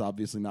 This is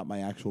obviously not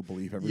my actual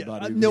belief.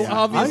 Everybody, No, Yeah,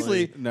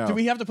 obviously. No. Do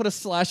we have to put a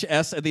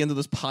 /s at the end of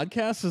this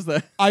podcast? Is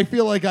that I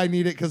feel like I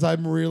need it because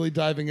I'm really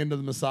diving into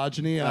the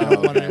misogyny, and I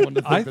don't want anyone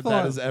to think I that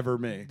thought is ever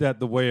me. That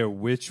the way a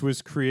witch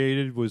was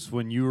created was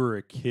when you were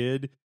a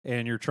kid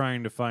and you're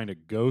trying to find a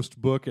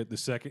ghost book at the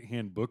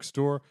secondhand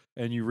bookstore,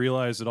 and you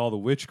realize that all the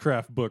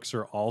witchcraft books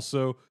are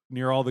also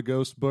near all the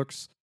ghost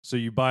books, so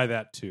you buy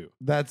that too.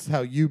 That's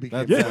how you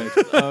became. That's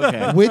a witch.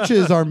 okay.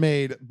 Witches are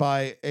made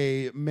by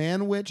a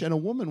man witch and a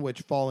woman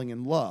witch falling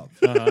in love,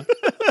 Uh-huh.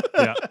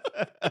 Yeah.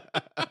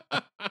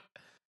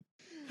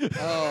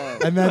 oh.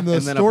 and then the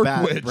And then a stork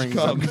bat witch brings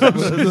comes them.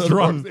 with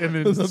drops, and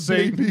then the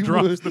Satan baby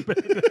drops wood.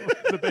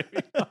 the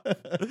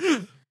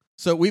baby.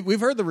 So we've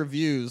heard the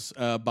reviews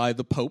by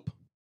the Pope,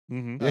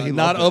 Mm-hmm. Yeah, he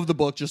not loved it. of the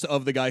book, just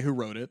of the guy who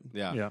wrote it.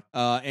 Yeah.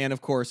 Yeah. And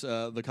of course,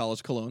 the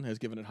College Cologne has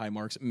given it high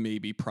marks.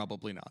 Maybe,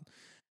 probably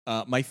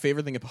not. My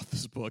favorite thing about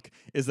this book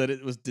is that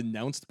it was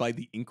denounced by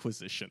the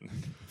Inquisition.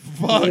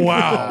 Fuck.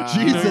 Wow.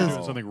 Jesus.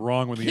 There's something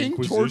wrong with the King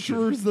Inquisition.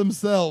 torturers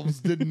themselves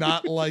did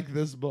not like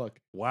this book.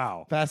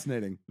 Wow.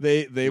 Fascinating.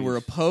 They were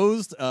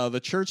opposed. The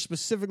church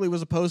specifically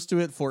was opposed to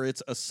it for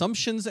its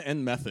assumptions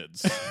and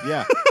methods.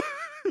 Yeah.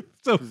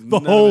 So the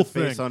None whole of it's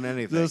based thing. on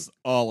anything. Just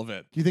all of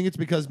it. Do you think it's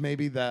because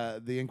maybe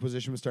the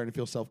Inquisition was starting to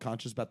feel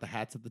self-conscious about the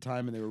hats at the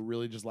time, and they were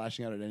really just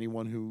lashing out at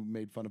anyone who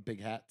made fun of big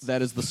hats?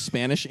 That is the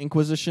Spanish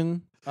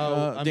Inquisition.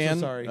 Oh, I'm so Dan.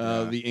 sorry.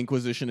 The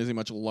Inquisition is a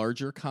much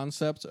larger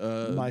concept.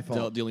 My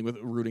fault. Dealing with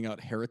rooting out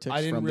heretics.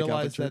 I didn't from the Catholic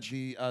realize that Church.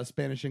 the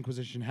Spanish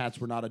Inquisition hats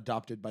were not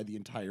adopted by the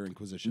entire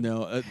Inquisition.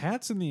 No,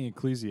 Hats in the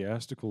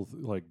ecclesiastical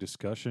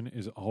discussion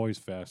is always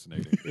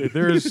fascinating.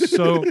 There is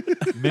so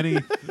many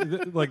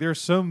there are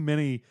so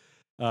many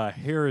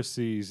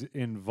heresies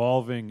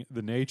involving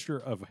the nature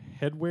of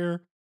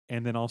headwear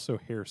and then also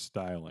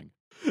hairstyling.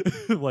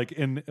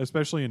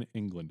 Especially in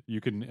England,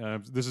 you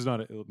can. This is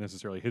not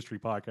necessarily a history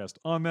podcast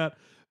on that,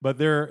 but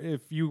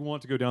if you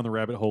want to go down the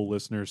rabbit hole,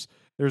 listeners,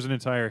 there's an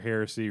entire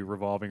heresy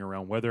revolving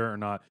around whether or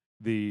not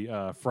the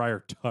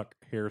Friar Tuck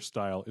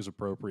hairstyle is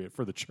appropriate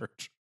for the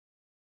church.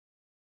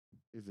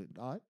 Is it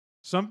not?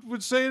 Some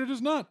would say it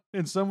is not,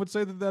 and some would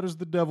say that is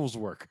the devil's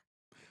work.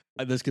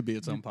 this could be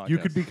its own podcast. You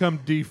could become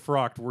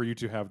defrocked were you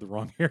to have the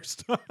wrong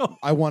hairstyle.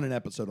 I want an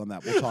episode on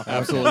that. We'll talk about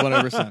Absolutely,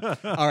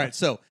 100%. All right,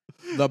 so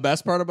the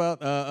best part about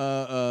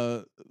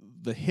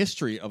the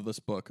history of this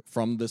book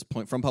from this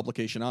point, from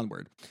publication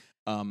onward,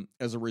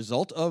 as a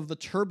result of the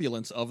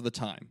turbulence of the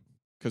time,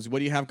 because what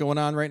do you have going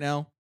on right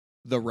now?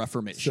 The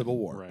Reformation. Civil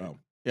War. Right. Oh.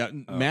 Yeah,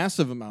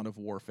 massive amount of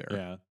warfare.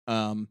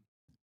 Yeah.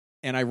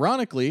 And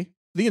ironically,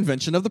 the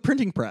invention of the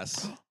printing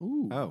press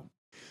Ooh. Oh.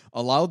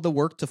 allowed the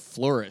work to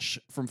flourish.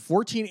 From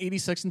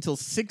 1486 until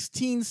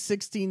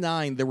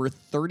 1669, there were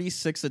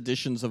 36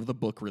 editions of the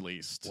book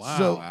released. Wow.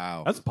 So-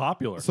 Wow. That's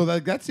popular. So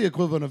that's the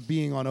equivalent of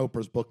being on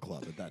Oprah's book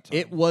club at that time.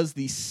 It was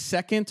the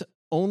second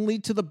only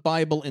to the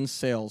Bible in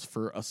sales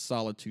for a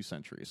solid 2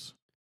 centuries.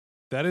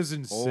 That is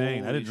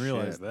insane. I Holy didn't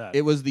realize shit. that.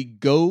 It was the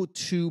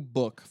go-to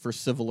book for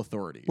civil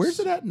authorities. Where's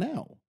it at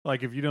now?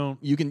 Like if you don't,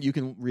 You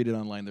can read it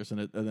online. There's an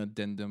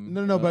addendum.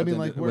 No, but I mean, addendum-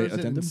 like, where wait, is it in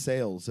addendum?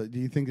 sales? Do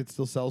you think it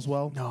still sells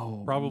well?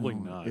 No, Probably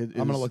no. not. It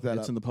I'm gonna is- look that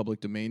It's up. in the public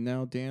domain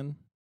now, Dan.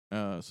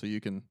 So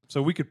you can.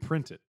 so we could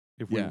print it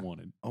if we Yeah.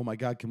 wanted. Oh my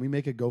God! Can we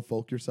make a Go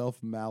Folk Yourself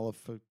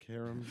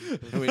Maleficarum?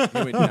 Wait,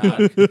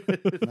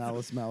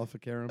 not.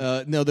 Maleficarum.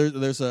 No,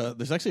 there's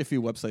actually a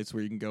few websites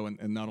where you can go and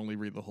not only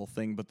read the whole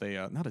thing, but they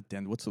not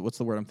addend. What's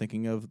the word I'm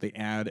thinking of? They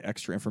add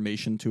extra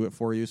information to it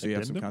for you, so you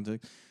have some Addendum?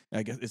 context.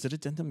 I guess is it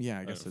addendum? Yeah,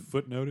 I guess.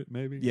 Footnote it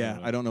maybe. Yeah,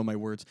 I don't know my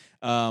words.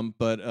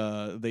 But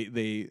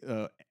they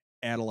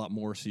add a lot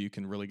more, so you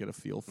can really get a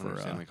feel for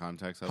Understand the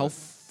context of how it.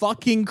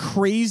 fucking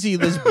crazy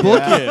this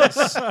book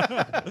is.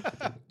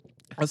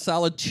 A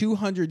solid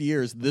 200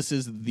 years, this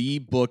is the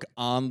book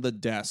on the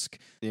desk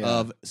Yeah.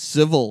 of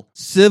civil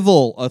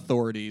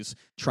authorities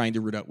trying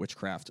to root out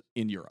witchcraft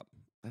in Europe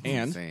That's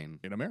and- insane.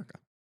 in America.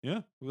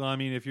 Yeah. Well, I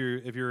mean, if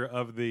you're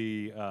of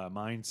the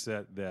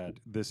mindset that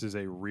this is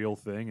a real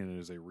thing and it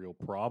is a real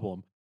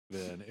problem,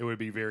 then it would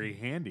be very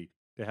handy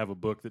to have a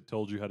book that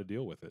told you how to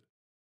deal with it.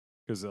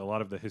 Because a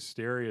lot of the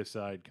hysteria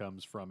side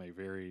comes from a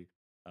very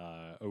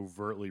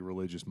overtly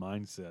religious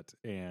mindset,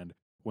 and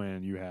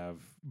when you have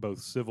both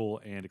civil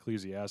and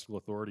ecclesiastical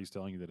authorities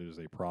telling you that it is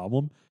a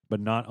problem, but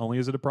not only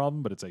is it a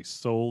problem, but it's a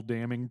soul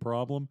damning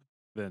problem,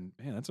 then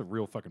man, that's a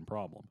real fucking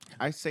problem.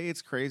 I say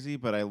it's crazy,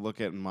 but I look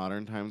at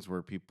modern times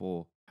where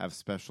people have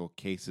special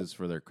cases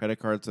for their credit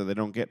cards so they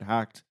don't get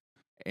hacked,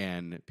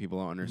 and people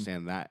don't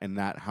understand that and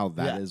how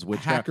that is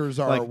witchcraft. Hackers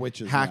are Like, our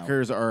witches.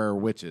 Hackers are our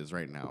witches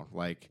right now.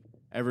 Like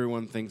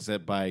everyone thinks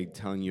that by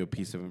telling you a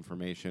piece of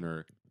information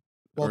or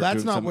Well, or that's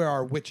doing not some- where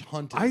our witch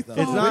hunt is. I though. thought-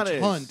 It's The not witch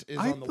is. hunt is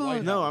I on the thought-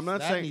 White No, House. I'm not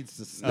that saying- needs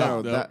to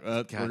No, stop. that-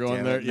 we're God going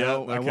damn there. it. Yeah,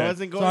 No, I okay.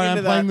 wasn't going Sorry, I'm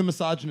into playing that. the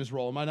misogynist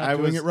role. Am I not I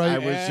doing was- it right? I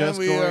was And just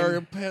we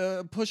going-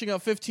 are pushing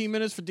out 15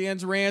 minutes for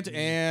Dan's rant.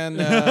 And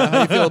how do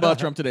you feel about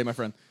Trump today, my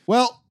friend?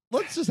 Well,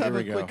 Let's just have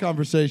Here a we go. quick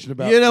conversation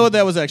about. You know what?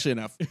 That was actually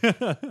enough.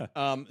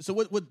 yeah, So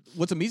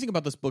what's amazing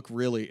about this book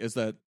really is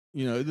that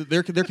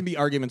there can be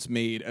arguments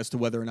made as to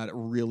whether or not it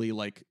really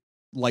like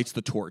lights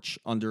the torch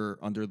under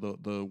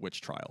the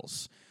witch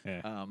trials.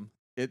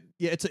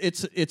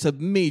 It's a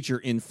major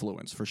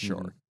influence for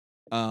sure.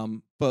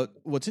 But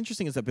what's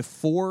interesting is that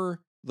before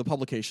the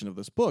publication of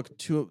this book,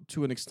 to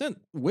an extent,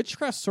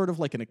 witchcraft's sort of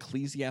like an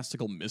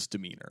ecclesiastical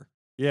misdemeanor.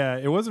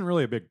 it wasn't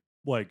really a big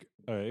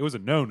it was a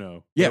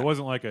no. Yeah. It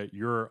wasn't like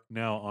you're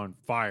now on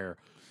fire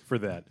for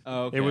that.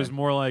 Okay. It was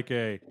more like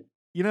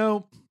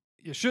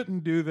you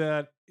shouldn't do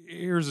that.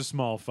 Here's a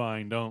small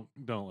fine. Don't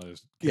let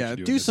us. catch you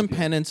doing Do this some again.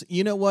 penance.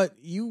 You know what?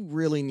 You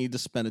really need to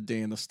spend a day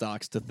in the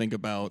stocks to think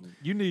about.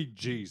 You need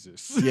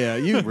Jesus. Yeah,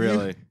 you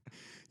really.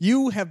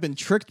 You have been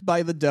tricked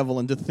by the devil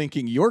into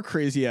thinking your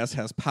crazy ass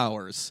has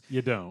powers.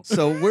 You don't.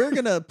 So we're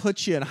gonna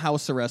put you in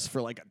house arrest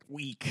for like a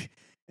week,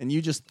 and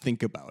you just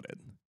think about it.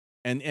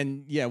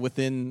 And yeah,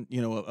 within a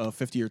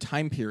 50-year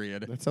time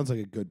period. That sounds like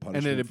a good And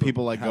punishment. then did for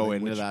people like go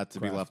having into that to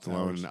be witchcraft left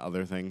alone powers. and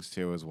other things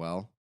too as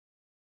well?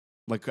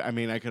 Like, I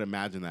mean, I could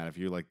imagine that if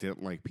you like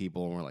didn't like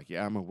people and were like,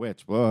 "Yeah, I'm a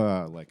witch,"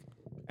 blah, like,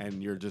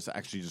 and you're just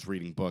actually just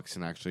reading books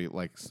and actually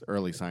like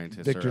early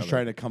scientists. Victor's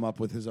trying to come up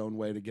with his own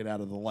way to get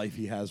out of the life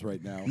he has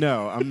right now.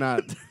 No, I'm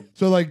not.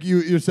 So, like,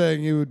 you're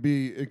saying you would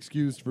be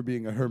excused for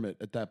being a hermit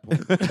at that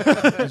point. Is what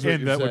And you're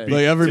that would saying. be-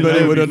 Like everybody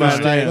That would would be my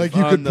understand. life. Like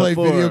you on could the play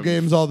video forums.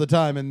 games all the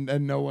time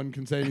and no one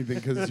can say anything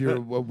because you're a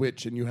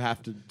witch and you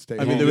have to stay I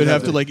home. mean, they would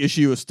have to like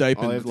issue a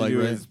stipend. All I have to like, do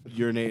right? is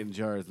urinate in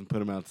jars and put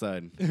them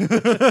outside.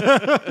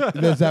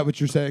 Is that what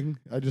you're saying?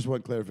 I just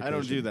want clarification. I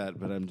don't do that,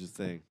 but I'm just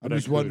saying. I'm But I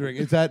just could. wondering,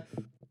 is that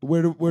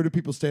where do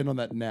people stand on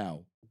that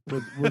now?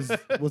 What's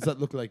that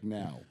look like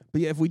now?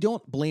 But yeah, if we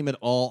don't blame it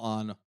all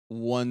on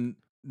one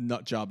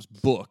nut job's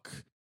book,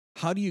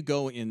 how do you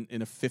go in a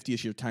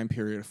 50-ish year time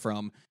period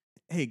from,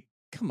 hey,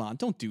 come on,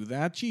 don't do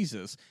that,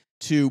 Jesus,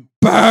 to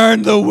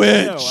burn the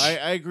witch? No,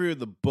 I agree with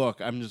the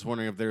book. I'm just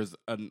wondering if there's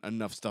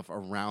enough stuff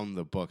around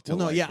the book to. Well,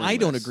 no, like, yeah, bring I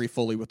don't this. agry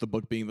fully with the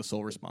book being the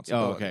sole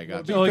responsibility. Oh, okay, Well,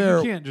 gotcha. to be fair-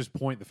 you can't just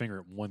point the finger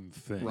at one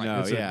thing. Right.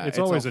 No, It's yeah, it's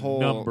always a whole-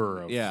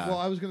 number of. yeah. Well,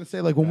 I was going to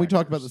say, like, when we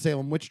talked about the factors.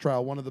 Salem witch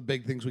trial, one of the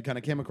big things we kind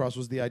of came across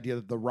was the idea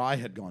that the rye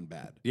had gone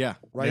bad. Yeah.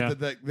 Right, Yeah.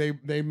 that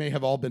they may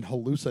have all been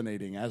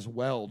hallucinating as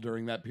well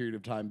during that period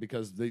of time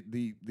because the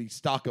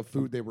stock of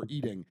food they were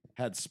eating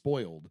had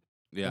spoiled,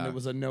 and Yeah. it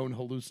was a known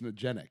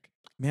hallucinogenic.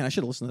 Man, I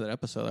should have listened to that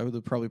episode. I would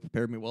have probably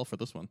prepared me well for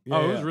this one.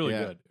 Oh, it was really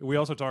Yeah. good. We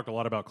also talked a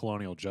lot about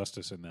colonial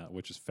justice in that,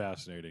 which is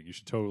fascinating. You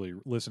should totally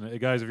listen.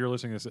 Guys, if you're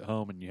listening to this at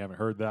home and you haven't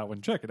heard that one,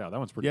 check it out. That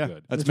one's pretty Yeah.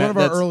 good. That's It's one of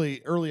our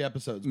that's early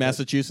episodes. but-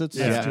 Massachusetts.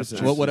 Yeah, Massachusetts.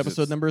 What Massachusetts.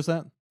 episode number is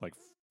that? Like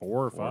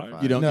 4 or Four or 5.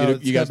 five. You don't. No, you,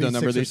 it's you guys gotta be don't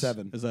number 6 or these.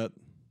 7. Is that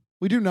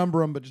We do number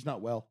them, but just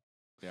not well.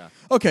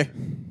 okay?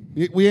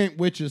 We ain't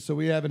witches, so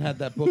we haven't had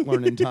that book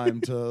learning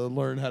time to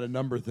learn how to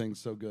number things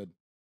so good.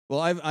 Well,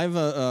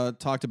 I've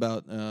talked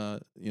about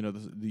the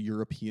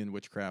European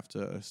witchcraft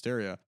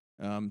hysteria.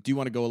 Do you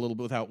want to go a little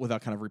bit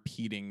without kind of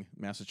repeating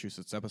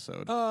Massachusetts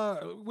episode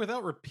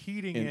Without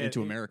repeating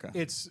into America?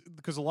 it's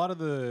because a lot of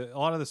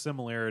the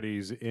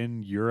similarities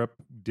in Europe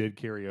did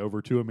carry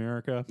over to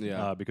America.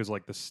 Yeah. Because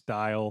like the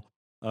style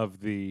of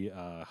the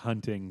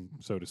hunting,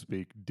 so to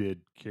speak,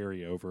 did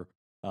carry over.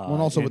 Well,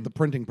 and also with and- the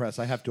printing press,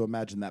 I have to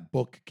imagine that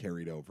book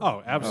carried over.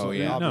 Oh,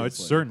 absolutely. yeah. No, it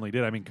Obviously. certainly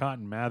did. I mean,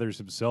 Cotton Mathers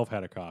himself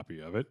had a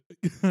copy of it,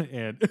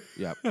 and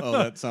Yep. Oh,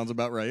 that sounds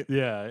about right.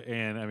 yeah,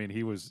 and I mean,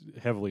 he was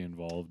heavily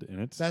involved in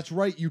it. That's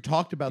right. You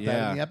talked about that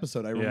Yeah. in the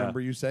episode. I Yeah.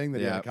 remember you saying that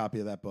you had Yeah. a copy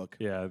of that book.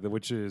 Yeah,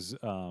 which is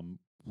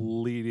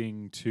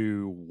leading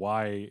to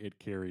why it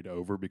carried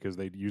over because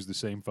they'd use the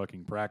same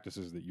fucking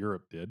practices that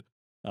Europe did.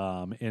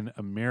 In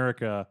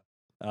America,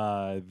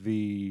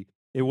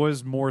 it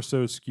was more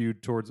so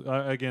skewed towards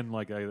again,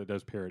 like it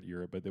does parrot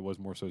Europe, but it was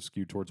more so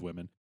skewed towards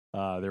women.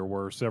 There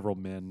were several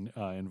men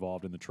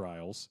involved in the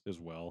trials as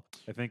well.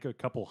 I think a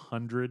couple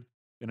hundred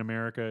in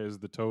America is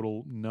the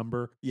total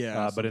number.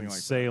 Yeah, but in something like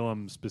that.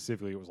 Salem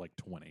specifically, it was like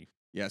 20.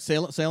 Yeah,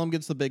 Salem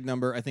gets the big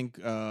number. I think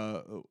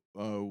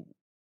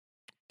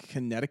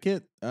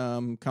Connecticut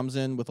comes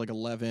in with like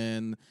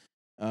 11.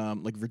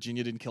 Like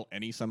Virginia didn't kill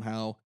any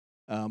somehow.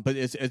 But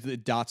as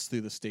it dots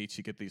through the states,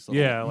 you get these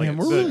little. Yeah, like Man,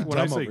 we're it's, really when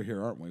I dumb say- over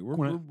here, aren't we? We're,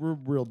 when we're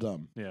real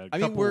dumb. Yeah, I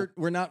mean,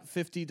 we're not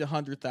 50 to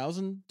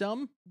 100,000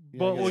 dumb.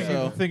 But Yeah, well, I guess you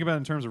so. can think about it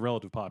in terms of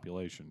relative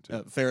population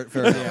too. Fair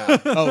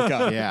enough. Oh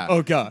god. Yeah.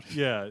 Oh god.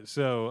 Yeah,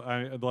 so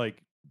I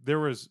like there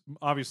was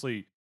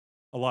obviously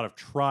a lot of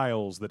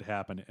trials that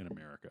happened in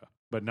America,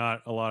 but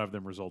not a lot of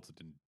them resulted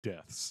in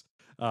deaths.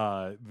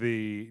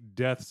 The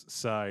deaths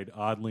side,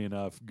 oddly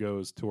enough,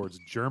 goes towards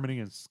Germany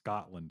and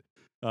Scotland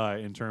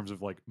in terms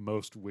of like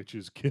most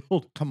witches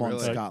killed. Come on,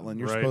 Really? Scotland.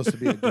 You're Right. supposed to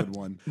be a good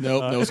one.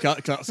 No,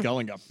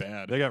 Scotland got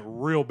bad. They got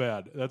real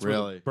bad. That's where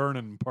Really? the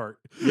burning part.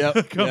 Yep.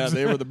 Yeah, comes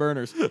they in. were the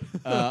burners.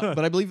 But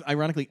I believe,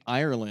 ironically,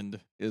 Ireland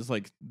is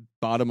like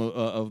bottom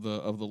of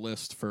the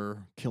list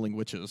for killing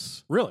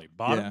witches. Really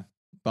bottom. Yeah,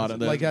 bottom.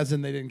 Like, as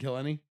in they didn't kill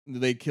any?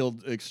 They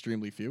killed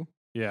extremely few.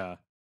 Yeah.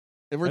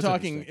 If we're That's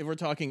talking, interesting. if we're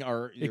talking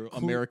our Ecclesi-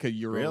 America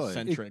Really?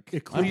 Eurocentric,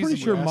 I'm pretty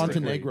sure Ecclesiastically.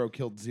 Montenegro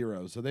killed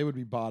 0, so they would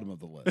be bottom of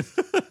the list,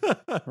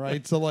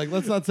 right? So like,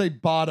 let's not say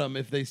bottom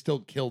if they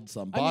still killed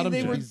some. I mean, Bottom they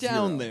should were be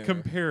down 0. there.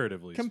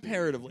 Comparatively,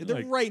 Comparatively, speaking.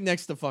 they're Like, right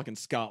next to fucking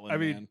Scotland. I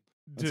mean, man.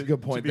 That's a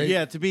good point. To be, They-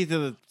 Yeah, to be to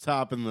the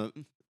top in the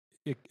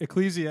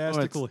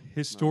ecclesiastical, Oh, it's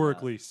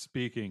historically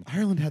speaking.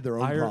 Ireland had their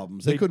own Ire-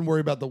 problems. They they- couldn't worry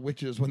about the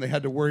witches when they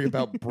had to worry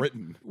about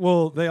Britain.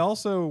 Well, they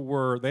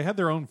also they had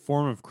their own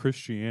form of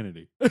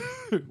Christianity,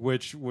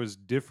 which was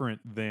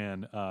different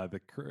than the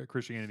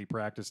Christianity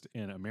practiced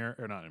in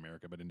America, or not in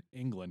America, but in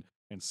England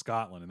and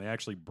Scotland. And they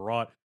actually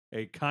brought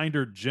a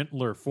kinder,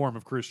 gentler form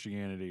of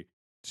Christianity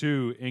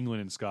to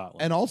England and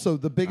Scotland. And also,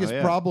 the biggest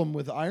yeah. problem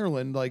with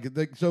Ireland,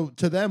 so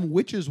to them,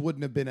 witches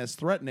wouldn't have been as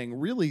threatening.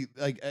 Really,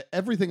 like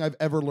everything I've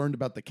ever learned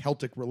about the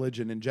Celtic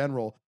religion in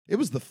general, it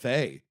was the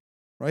Fae,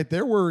 right?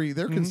 Their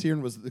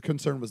concern was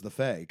the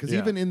Fae, because Yeah.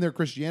 even in their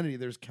Christianity,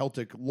 there's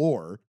Celtic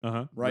lore,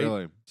 uh-huh. right?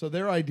 Really? So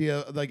their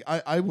idea, like,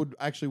 I would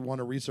actually want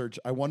to research.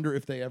 I wonder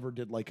if they ever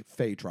did like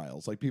Fae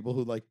trials, like people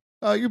who like,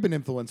 oh, you've been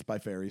influenced by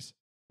fairies.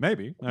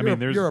 Maybe. I You're mean, a-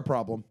 there's you're a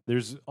problem.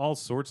 there's all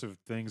sorts of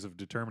things of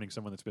determining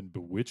someone that's been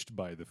bewitched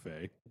by the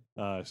Fae.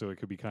 So it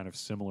could be kind of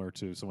similar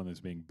to someone that's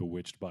being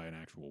bewitched by an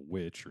actual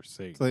witch or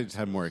Satan. So they just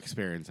had more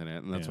experience in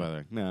it, and that's Yeah. why they're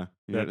like, nah,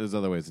 That- there's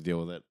other ways to deal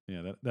with it.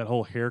 Yeah, that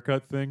whole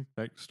haircut thing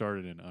that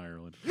started in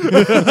Ireland. And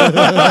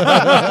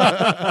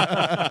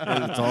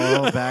it's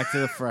all back to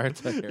the friar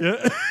tuck.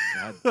 Yeah.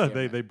 God damn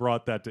it. they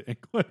brought that to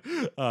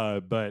England.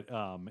 But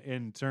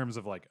in terms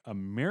of like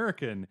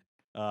American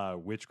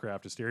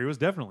witchcraft hysteria, it was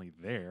definitely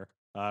there.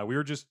 We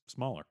were just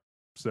smaller,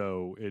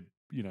 so it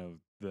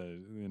the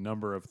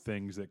number of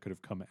things that could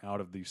have come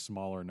out of the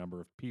smaller number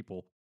of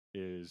people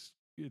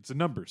it's a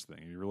numbers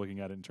thing. You're looking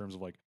at it in terms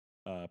of like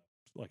a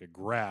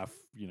graph.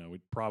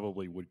 It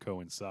probably would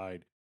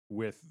coincide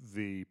with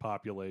the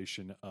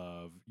population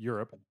of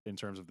Europe in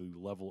terms of the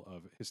level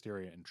of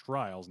hysteria and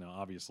trials. Now,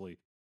 obviously,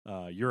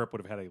 Europe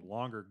would have had a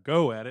longer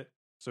go at it,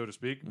 so to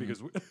speak,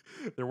 because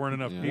there weren't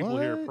enough Yeah. people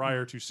here What?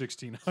 prior to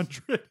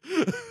 1600.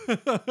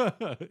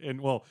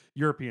 And, well,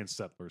 European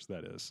settlers,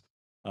 that is.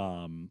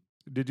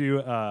 Did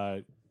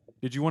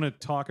you want to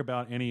talk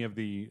about any of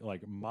the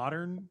like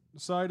modern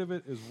side of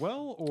it as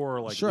well, or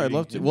like Sure, I'd leading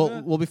love to. into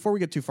that? Well, before we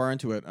get too far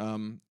into it,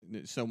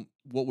 so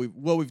what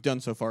we've done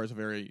so far is a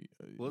very,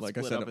 Let's like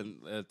I split said, up in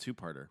a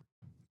two-parter.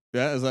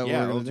 yeah, is that Yeah,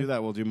 what we're we'll gonna do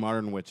that. We'll do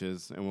modern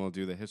witches, and we'll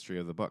do the history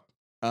of the book.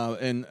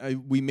 And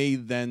we may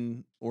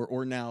then,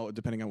 or now,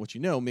 depending on what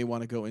you know, may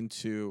want to go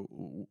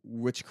into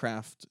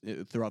witchcraft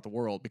throughout the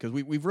world, because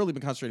we've really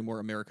been concentrating more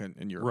American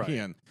and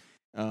European.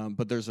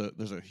 But there's a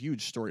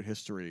huge storied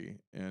history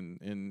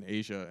in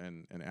Asia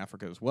and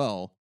Africa as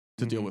well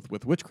to deal Mhm.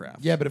 with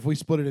witchcraft. Yeah, but if we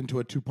split it into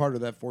a two-parter,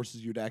 that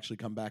forces you to actually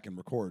come back and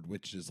record,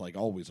 which is like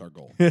always our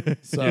goal.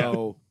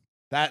 So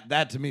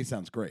that to me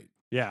sounds great.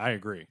 Yeah, I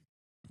agree.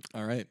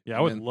 All right. Yeah,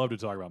 I would And love to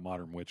talk about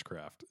modern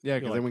witchcraft. Yeah, I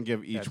because feel then like we give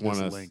at each this one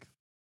a length.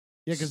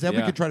 Yeah, because then we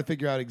Yeah. could try to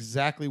figure out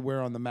exactly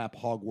where on the map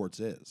Hogwarts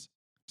is.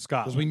 Because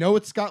Scotland. we know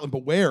it's Scotland,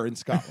 but where in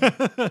Scotland?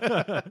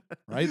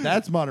 Right?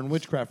 That's modern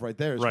witchcraft right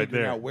there. Is Right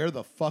figuring there. out where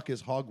the fuck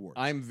is Hogwarts.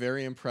 I'm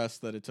very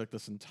impressed that it took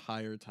this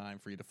entire time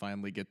for you to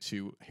finally get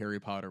to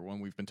Harry Potter when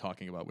we've been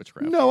talking about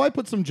witchcraft. No, I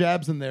put some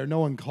jabs in there. No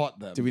one caught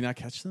them. Did we not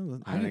catch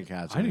them? I didn't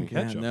catch I didn't any.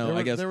 catch Yeah, them. no. There I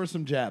were, guess- there were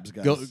some jabs,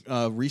 guys.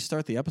 Go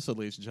restart the episode,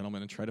 ladies and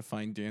gentlemen, and try to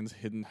find Dan's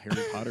hidden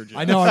Harry Potter gems.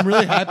 I know. I'm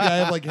really happy I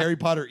have like Harry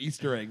Potter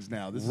Easter eggs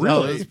now. This is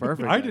Really? great. That's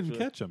perfect, I didn't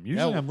actually. catch them.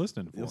 Usually Yeah, I'm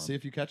listening for You'll 'em. see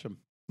if you catch them.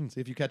 See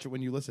if you catch it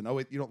when you listen. Oh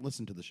wait, you don't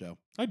listen to the show.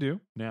 I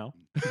do now.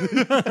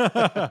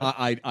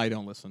 I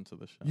don't listen to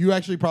the show. You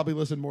actually probably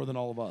listen more than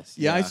all of us.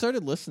 Yeah, I Yeah.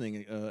 started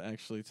listening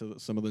actually to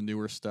some of the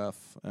newer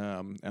stuff,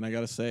 and I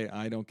gotta say,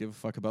 I don't give a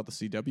fuck about the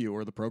CW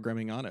or the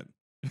programming on it.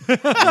 And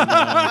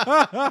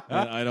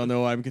I don't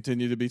know. I'm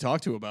continuing to be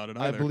talked to about it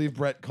I either. believe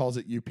Brett calls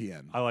it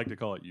UPN. I like to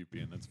call it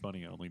UPN. That's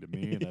funny only to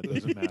me, and that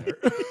doesn't matter.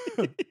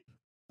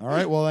 All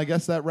right. Well, I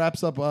guess that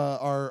wraps up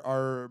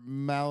our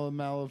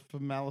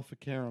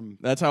Maleficarum.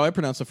 That's how I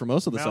pronounce it for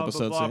most of this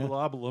episode. So, yeah.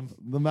 Malabalabalum.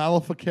 The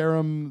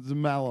Maleficarum, the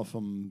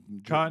Malefum.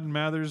 Cotton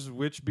Mather's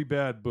Witch Be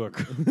Bad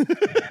book.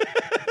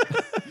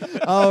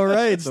 All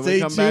right, So we stay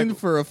come tuned back-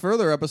 for a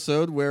further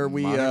episode where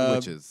we Modern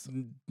witches.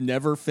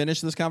 never finish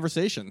this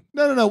conversation.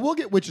 No. We'll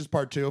get Witches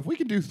Part 2. If we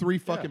can do 3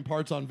 fucking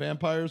parts on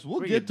vampires,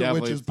 we'll We get could to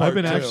definitely- Witches Part I've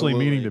been 2. actually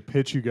Absolutely. meaning to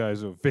pitch you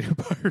guys a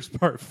Vampires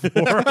Part 4.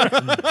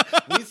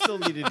 We still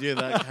need to do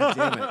that. God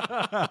damn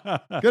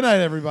it. Good night,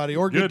 everybody,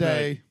 or good Good night.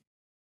 day.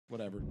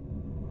 Whatever.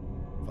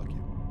 Fuck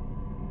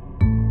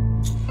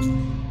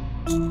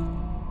you.